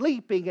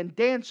leaping and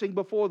dancing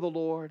before the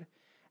Lord.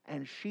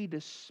 And she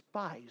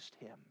despised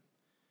him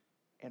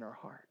in her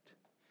heart.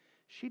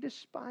 She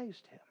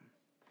despised him.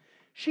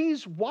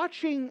 She's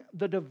watching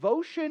the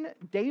devotion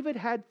David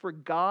had for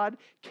God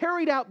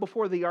carried out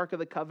before the Ark of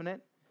the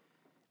Covenant,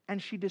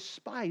 and she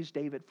despised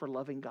David for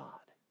loving God.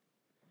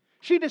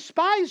 She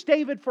despised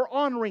David for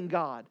honoring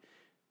God.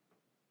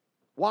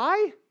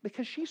 Why?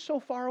 Because she's so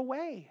far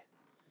away.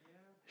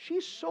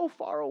 She's so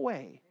far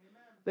away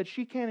that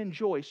she can't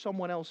enjoy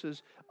someone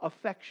else's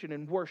affection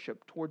and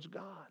worship towards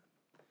God.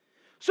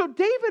 So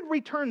David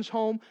returns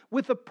home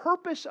with the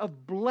purpose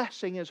of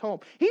blessing his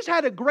home. He's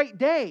had a great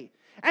day.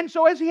 And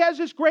so as he has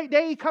this great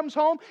day, he comes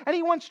home and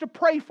he wants to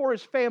pray for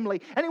his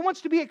family. And he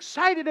wants to be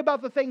excited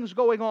about the things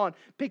going on.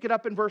 Pick it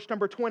up in verse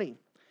number 20.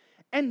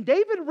 And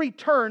David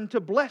returned to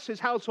bless his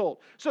household.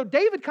 So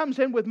David comes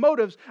in with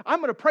motives. I'm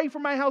going to pray for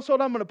my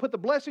household. I'm going to put the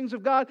blessings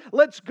of God.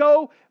 Let's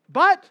go.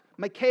 But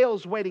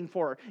Michal's waiting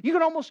for her. You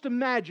can almost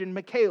imagine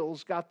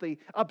Michal's got the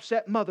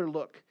upset mother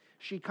look.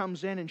 She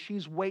comes in and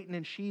she's waiting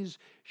and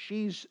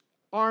she's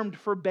armed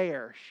for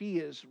bear. She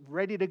is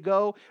ready to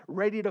go,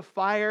 ready to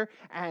fire,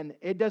 and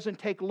it doesn't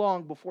take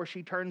long before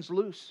she turns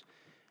loose.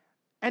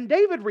 And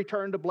David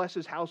returned to bless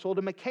his household,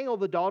 and Michal,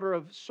 the daughter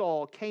of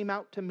Saul, came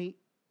out to meet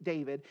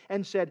David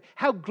and said,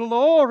 "How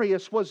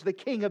glorious was the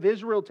king of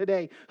Israel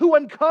today, who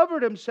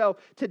uncovered himself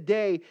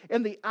today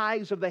in the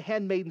eyes of the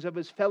handmaidens of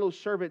his fellow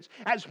servants,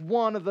 as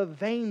one of the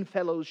vain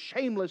fellows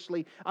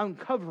shamelessly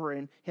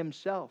uncovering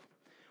himself."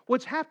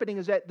 What's happening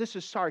is that this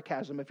is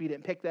sarcasm, if you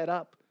didn't pick that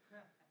up.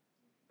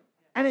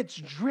 And it's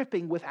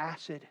dripping with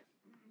acid.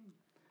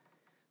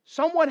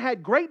 Someone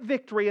had great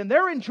victory and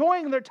they're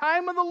enjoying their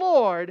time in the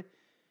Lord,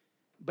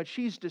 but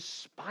she's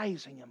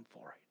despising him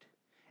for it.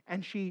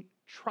 And she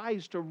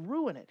tries to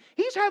ruin it.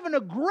 He's having a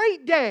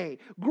great day,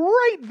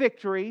 great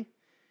victory,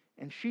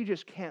 and she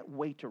just can't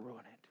wait to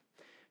ruin it.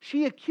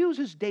 She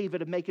accuses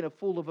David of making a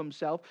fool of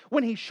himself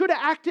when he should have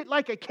acted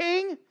like a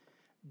king.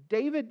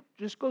 David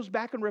just goes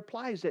back and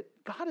replies that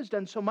God has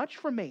done so much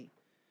for me.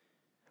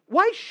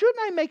 Why shouldn't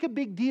I make a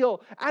big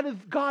deal out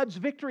of God's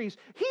victories?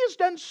 He has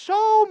done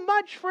so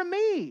much for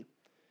me.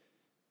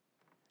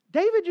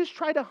 David just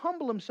tried to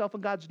humble himself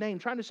in God's name,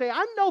 trying to say,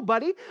 I'm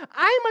nobody.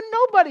 I'm a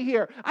nobody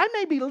here. I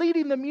may be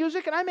leading the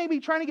music and I may be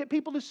trying to get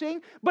people to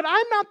sing, but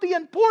I'm not the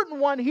important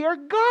one here.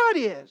 God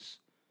is.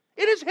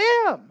 It is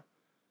Him.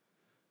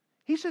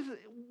 He says,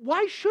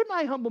 why shouldn't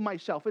I humble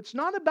myself? It's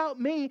not about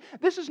me.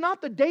 This is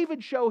not the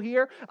David show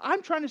here.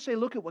 I'm trying to say,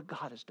 look at what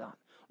God has done.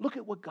 Look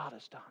at what God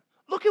has done.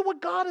 Look at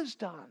what God has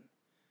done.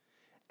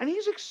 And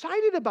he's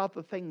excited about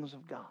the things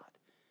of God,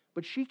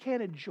 but she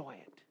can't enjoy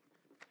it.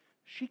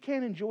 She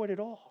can't enjoy it at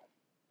all.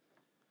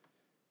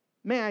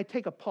 May I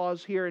take a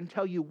pause here and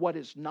tell you what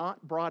is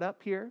not brought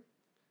up here?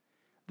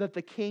 That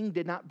the king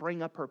did not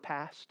bring up her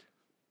past.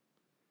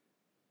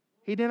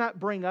 He did not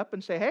bring up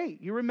and say, hey,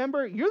 you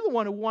remember, you're the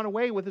one who went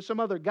away with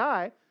some other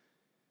guy.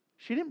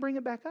 She didn't bring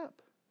it back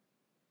up.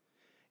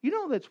 You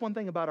know, that's one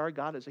thing about our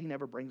God is He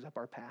never brings up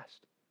our past.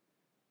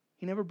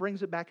 He never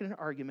brings it back in an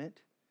argument.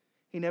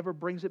 He never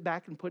brings it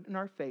back and put it in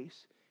our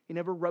face. He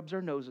never rubs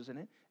our noses in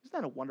it. Isn't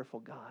that a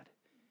wonderful God?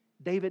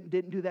 David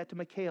didn't do that to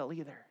Michal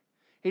either.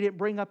 He didn't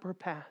bring up her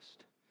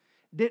past.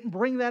 Didn't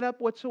bring that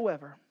up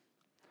whatsoever.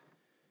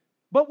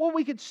 But what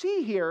we could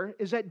see here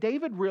is that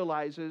David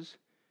realizes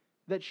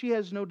that she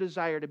has no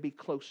desire to be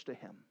close to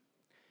him.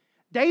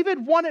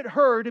 David wanted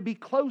her to be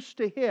close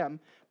to him,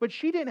 but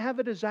she didn't have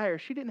a desire.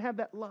 She didn't have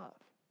that love.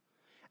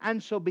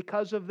 And so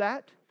because of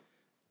that,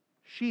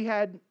 she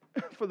had,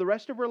 for the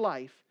rest of her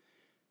life,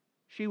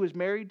 she was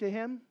married to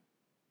him,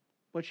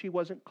 but she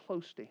wasn't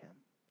close to him.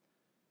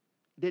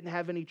 Didn't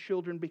have any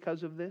children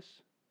because of this.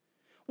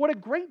 What a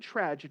great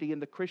tragedy in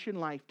the Christian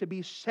life to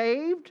be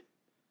saved,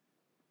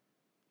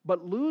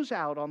 but lose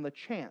out on the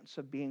chance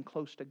of being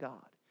close to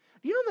God.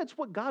 Do you know that's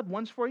what God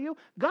wants for you?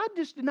 God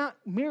just did not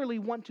merely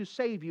want to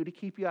save you to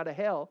keep you out of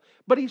hell,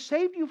 but He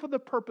saved you for the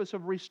purpose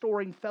of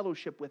restoring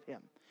fellowship with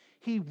Him.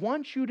 He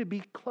wants you to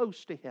be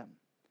close to Him.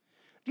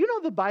 Do you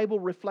know the Bible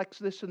reflects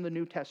this in the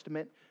New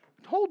Testament?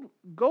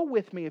 Go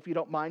with me, if you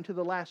don't mind, to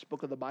the last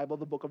book of the Bible,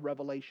 the book of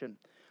Revelation.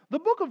 The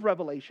book of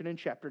Revelation in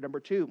chapter number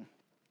 2.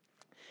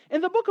 In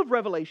the book of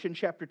Revelation,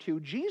 chapter 2,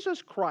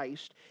 Jesus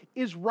Christ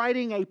is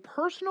writing a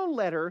personal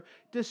letter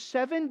to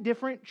 7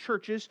 different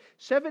churches,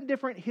 7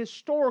 different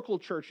historical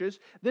churches.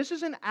 This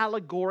is an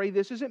allegory.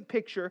 This isn't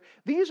picture.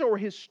 These are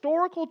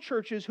historical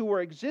churches who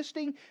were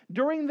existing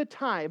during the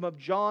time of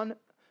John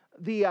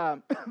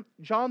the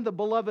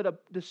beloved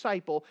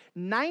disciple,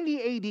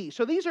 90 AD.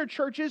 So these are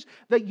churches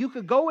that you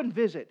could go and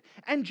visit.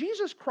 And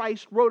Jesus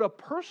Christ wrote a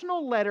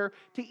personal letter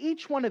to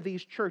each one of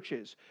these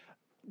churches.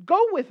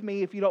 Go with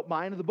me, if you don't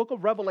mind, to the book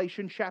of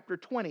Revelation chapter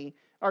 2,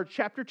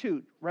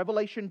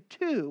 Revelation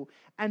 2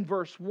 and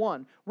verse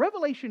 1.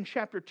 Revelation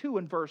chapter 2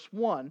 and verse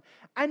 1.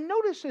 And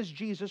notice as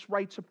Jesus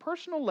writes a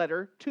personal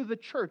letter to the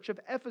church of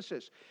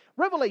Ephesus.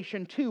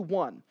 Revelation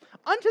 2:1.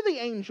 Unto the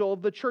angel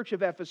of the church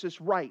of Ephesus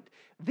write,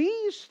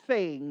 These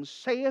things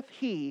saith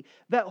he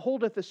that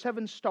holdeth the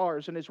 7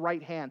 stars in his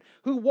right hand,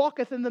 who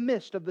walketh in the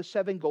midst of the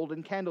 7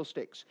 golden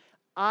candlesticks.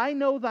 I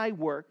know thy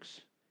works,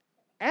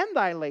 and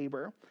thy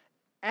labor,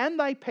 and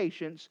thy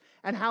patience,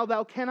 and how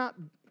thou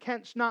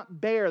canst not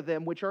bear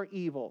them which are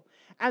evil.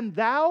 And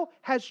thou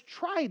hast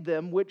tried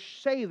them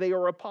which say they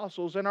are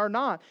apostles and are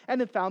not, and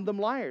have found them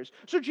liars.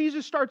 So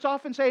Jesus starts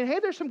off and saying, hey,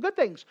 there's some good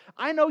things.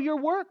 I know your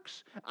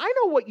works. I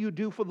know what you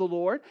do for the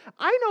Lord.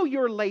 I know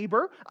your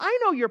labor. I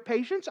know your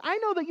patience. I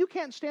know that you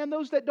can't stand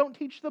those that don't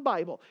teach the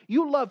Bible.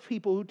 You love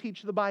people who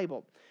teach the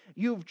Bible.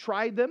 You've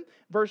tried them,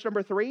 verse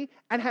number 3,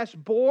 and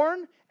hast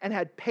borne and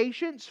had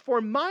patience for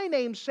my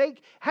name's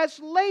sake, has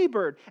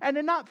labored and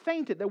had not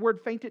fainted. The word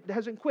fainted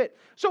hasn't quit.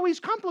 So he's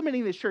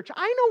complimenting this church.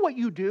 I know what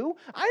you do.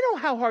 I know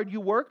how hard you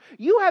work.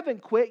 You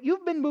haven't quit.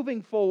 You've been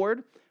moving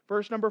forward.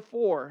 Verse number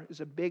 4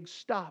 is a big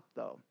stop,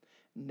 though.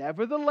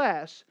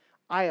 Nevertheless,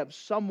 I have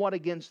somewhat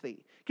against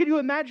thee. Can you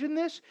imagine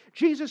this?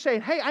 Jesus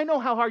saying, hey, I know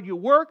how hard you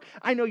work.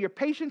 I know your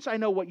patience. I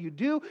know what you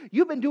do.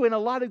 You've been doing a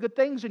lot of good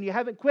things and you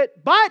haven't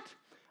quit, but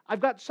I've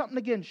got something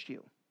against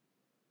you.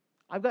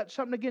 I've got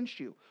something against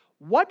you.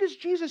 What does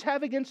Jesus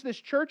have against this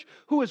church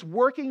who is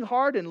working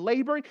hard and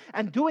laboring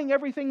and doing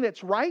everything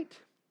that's right?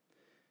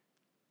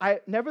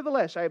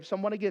 Nevertheless, I have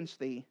somewhat against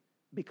thee,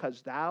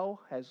 because thou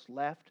hast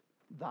left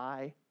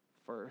thy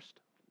first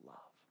love.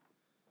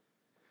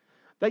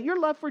 That your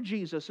love for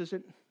Jesus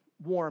isn't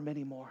warm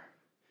anymore.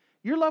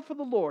 Your love for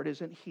the Lord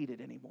isn't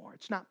heated anymore.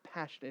 It's not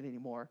passionate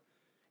anymore.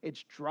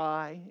 It's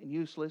dry and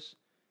useless.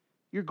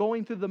 You're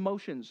going through the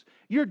motions.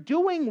 You're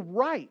doing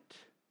right,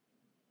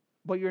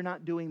 but you're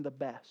not doing the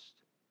best.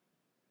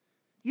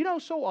 You know,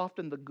 so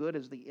often the good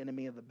is the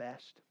enemy of the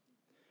best.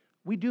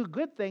 We do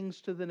good things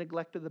to the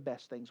neglect of the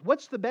best things.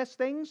 What's the best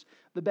things?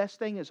 The best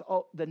thing is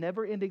the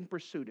never-ending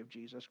pursuit of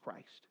Jesus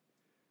Christ.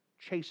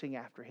 Chasing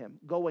after Him,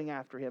 going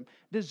after Him,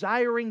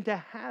 desiring to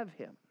have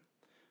Him,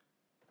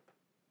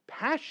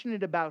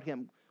 passionate about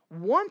Him,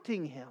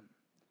 wanting Him.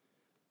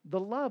 The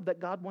love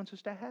that God wants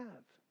us to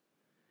have.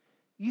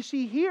 You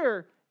see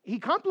here, He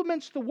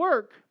compliments the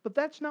work, but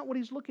that's not what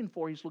He's looking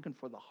for. He's looking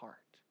for the heart.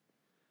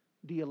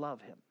 Do you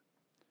love Him?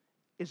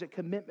 Is it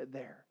commitment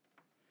there?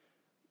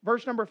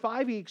 Verse number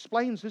 5, He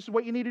explains this is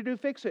what you need to do to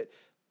fix it.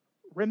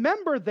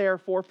 Remember,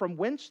 therefore, from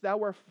whence thou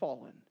art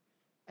fallen,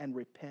 and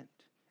repent,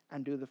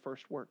 and do the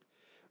first work.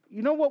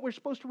 You know what we're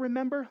supposed to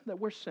remember? That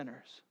we're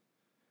sinners.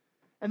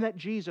 And that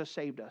Jesus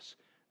saved us.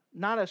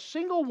 Not a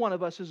single one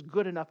of us is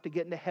good enough to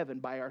get into heaven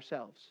by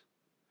ourselves.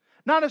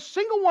 Not a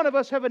single one of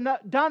us have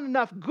done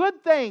enough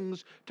good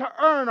things to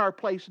earn our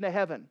place into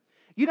heaven.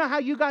 You know how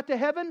you got to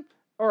heaven?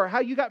 Or how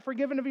you got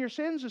forgiven of your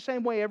sins? The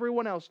same way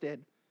everyone else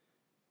did.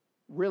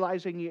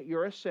 Realizing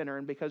you're a sinner,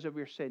 and because of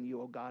your sin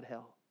you owe God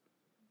hell.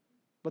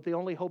 But the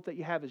only hope that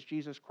you have is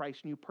Jesus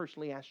Christ, and you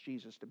personally ask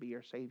Jesus to be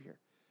your Savior.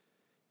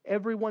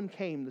 Everyone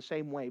came the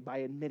same way, by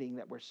admitting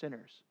that we're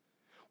sinners.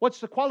 What's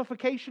the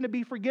qualification to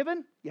be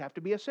forgiven? You have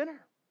to be a sinner.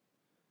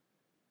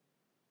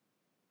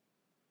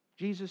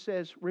 Jesus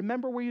says,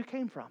 remember where you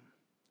came from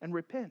and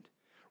repent.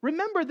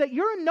 Remember that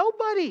you're a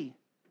nobody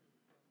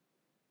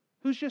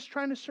who's just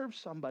trying to serve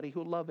somebody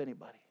who'll love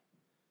anybody.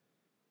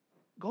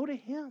 Go to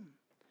Him.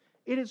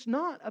 It is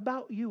not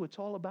about you, it's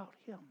all about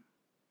Him.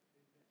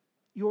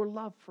 Your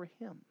love for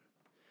Him.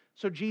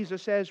 So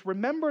Jesus says,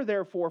 remember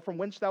therefore from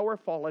whence thou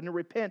art fallen, and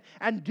repent,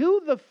 and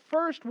do the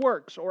first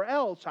works, or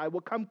else I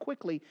will come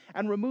quickly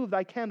and remove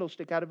thy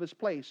candlestick out of his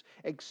place,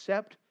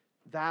 except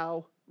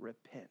thou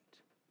repent.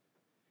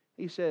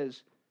 He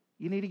says,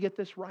 you need to get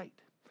this right.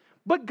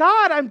 But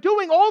God, I'm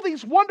doing all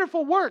these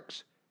wonderful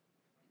works.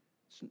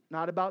 It's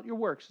not about your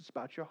works, it's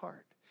about your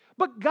heart.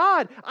 But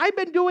God, I've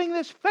been doing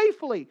this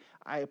faithfully.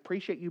 I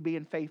appreciate you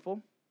being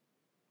faithful,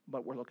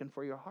 but we're looking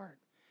for your heart.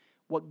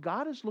 What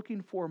God is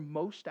looking for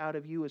most out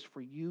of you is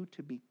for you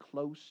to be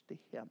close to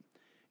Him.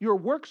 Your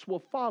works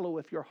will follow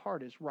if your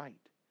heart is right.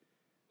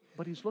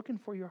 But He's looking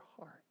for your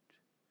heart.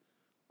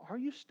 Are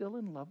you still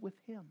in love with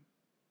Him?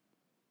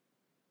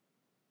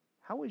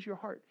 How is your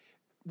heart?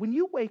 When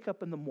you wake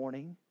up in the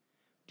morning,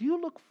 do you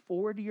look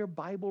forward to your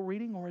Bible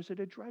reading, or is it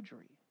a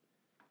drudgery?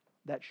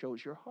 That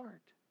shows your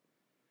heart.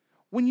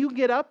 When you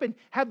get up and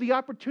have the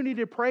opportunity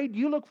to pray, do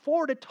you look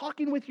forward to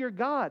talking with your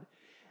God?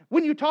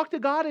 When you talk to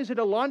God, is it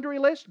a laundry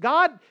list?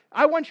 God,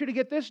 I want you to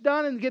get this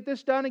done and get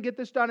this done and get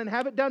this done and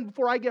have it done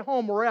before I get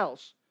home, or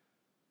else.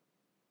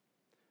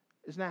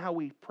 Isn't that how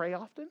we pray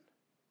often?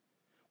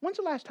 When's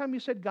the last time you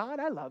said, God,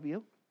 I love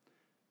you?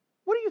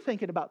 What are you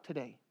thinking about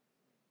today?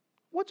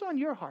 What's on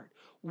your heart?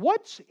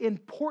 What's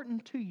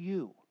important to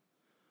you?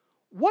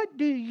 What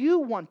do you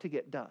want to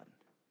get done?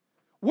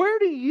 Where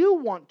do you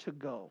want to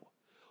go?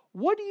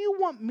 What do you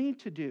want me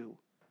to do?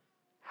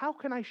 How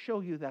can I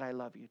show you that I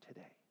love you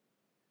today?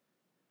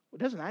 Well,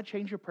 doesn't that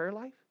change your prayer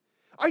life?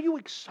 Are you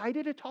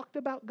excited to talk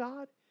about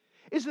God?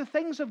 Is the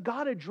things of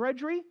God a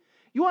drudgery?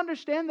 You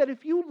understand that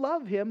if you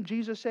love Him,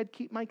 Jesus said,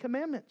 keep my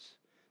commandments.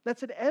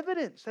 That's an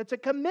evidence. That's a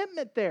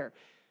commitment there.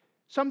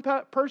 Some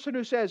person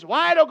who says, well,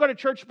 I don't go to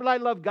church, but I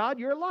love God,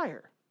 you're a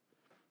liar.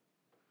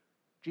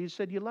 Jesus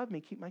said, you love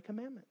me, keep my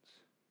commandments.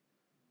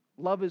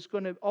 Love is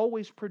going to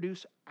always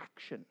produce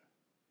action.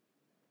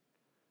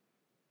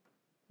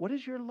 What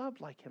is your love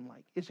like Him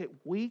like? Is it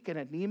weak and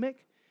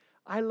anemic?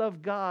 I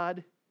love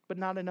God, but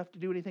not enough to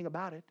do anything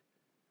about it.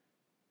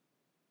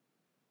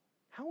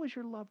 How is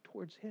your love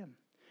towards Him?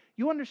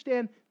 You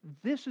understand,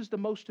 this is the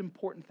most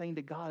important thing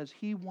to God, is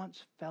He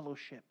wants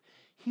fellowship.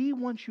 He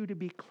wants you to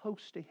be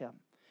close to Him.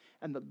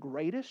 And the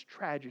greatest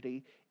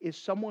tragedy is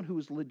someone who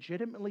is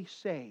legitimately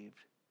saved,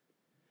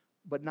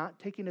 but not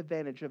taking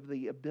advantage of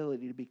the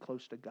ability to be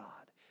close to God.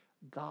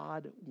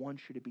 God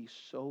wants you to be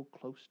so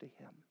close to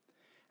Him.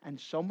 And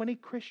so many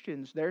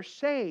Christians, they're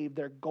saved,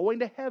 they're going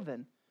to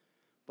heaven,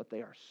 but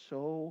they are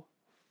so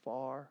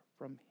far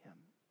from Him.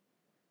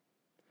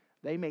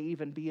 They may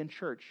even be in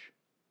church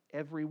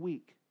every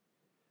week,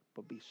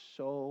 but be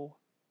so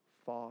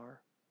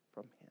far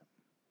from Him.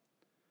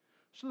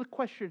 So the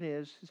question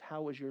is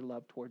how is your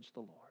love towards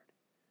the Lord?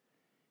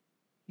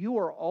 You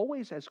are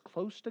always as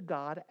close to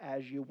God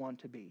as you want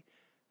to be.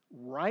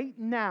 Right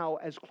now,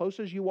 as close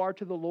as you are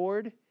to the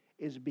Lord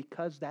is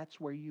because that's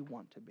where you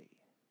want to be.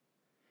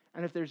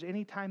 And if there's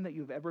any time that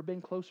you've ever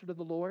been closer to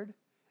the Lord,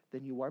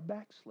 then you are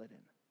backslidden.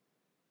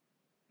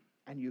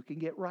 And you can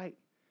get right.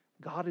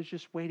 God is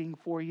just waiting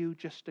for you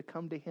just to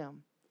come to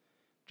Him.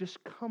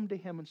 Just come to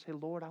Him and say,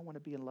 Lord, I want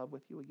to be in love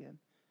with you again.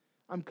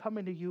 I'm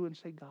coming to you and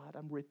say, God,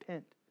 I'm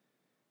repent.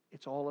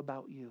 It's all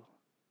about you.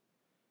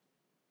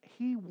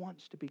 He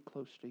wants to be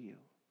close to you.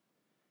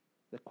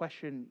 The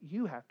question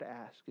you have to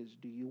ask is,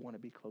 do you want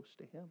to be close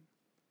to Him?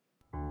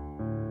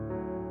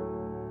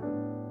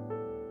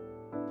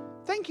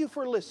 Thank Thank you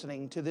for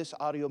listening to this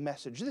audio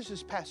message. This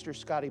is Pastor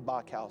Scotty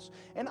Bachhaus,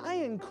 and I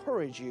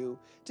encourage you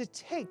to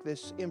take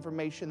this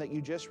information that you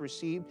just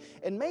received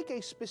and make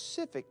a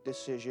specific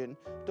decision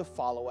to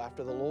follow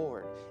after the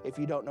Lord. If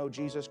you don't know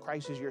Jesus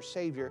Christ as your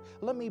Savior,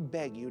 let me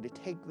beg you to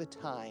take the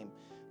time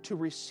to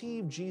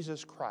receive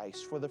Jesus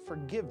Christ for the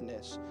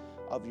forgiveness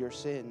of your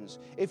sins.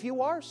 If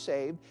you are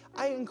saved,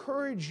 I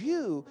encourage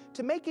you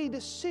to make a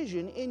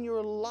decision in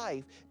your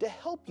life to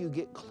help you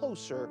get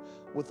closer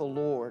with the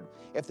Lord.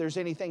 If there's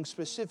anything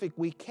specific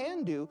we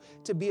can do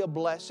to be a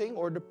blessing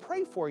or to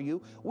pray for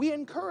you, we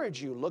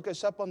encourage you. Look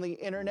us up on the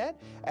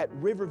internet at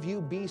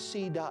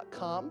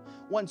riverviewbc.com.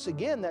 Once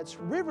again, that's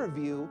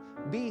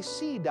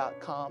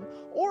riverviewbc.com.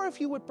 Or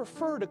if you would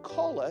prefer to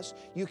call us,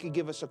 you can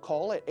give us a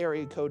call at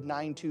area code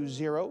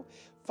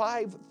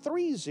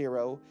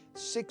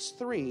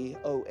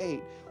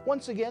 920-530-6308.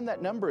 Once again,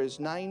 that number is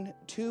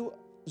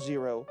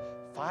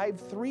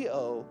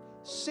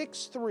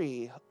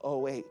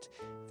 920-530-6308.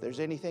 If there's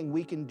anything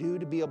we can do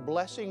to be a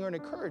blessing or an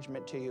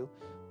encouragement to you,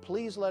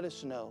 please let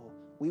us know.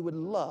 We would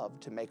love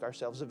to make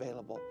ourselves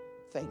available.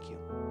 Thank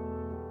you.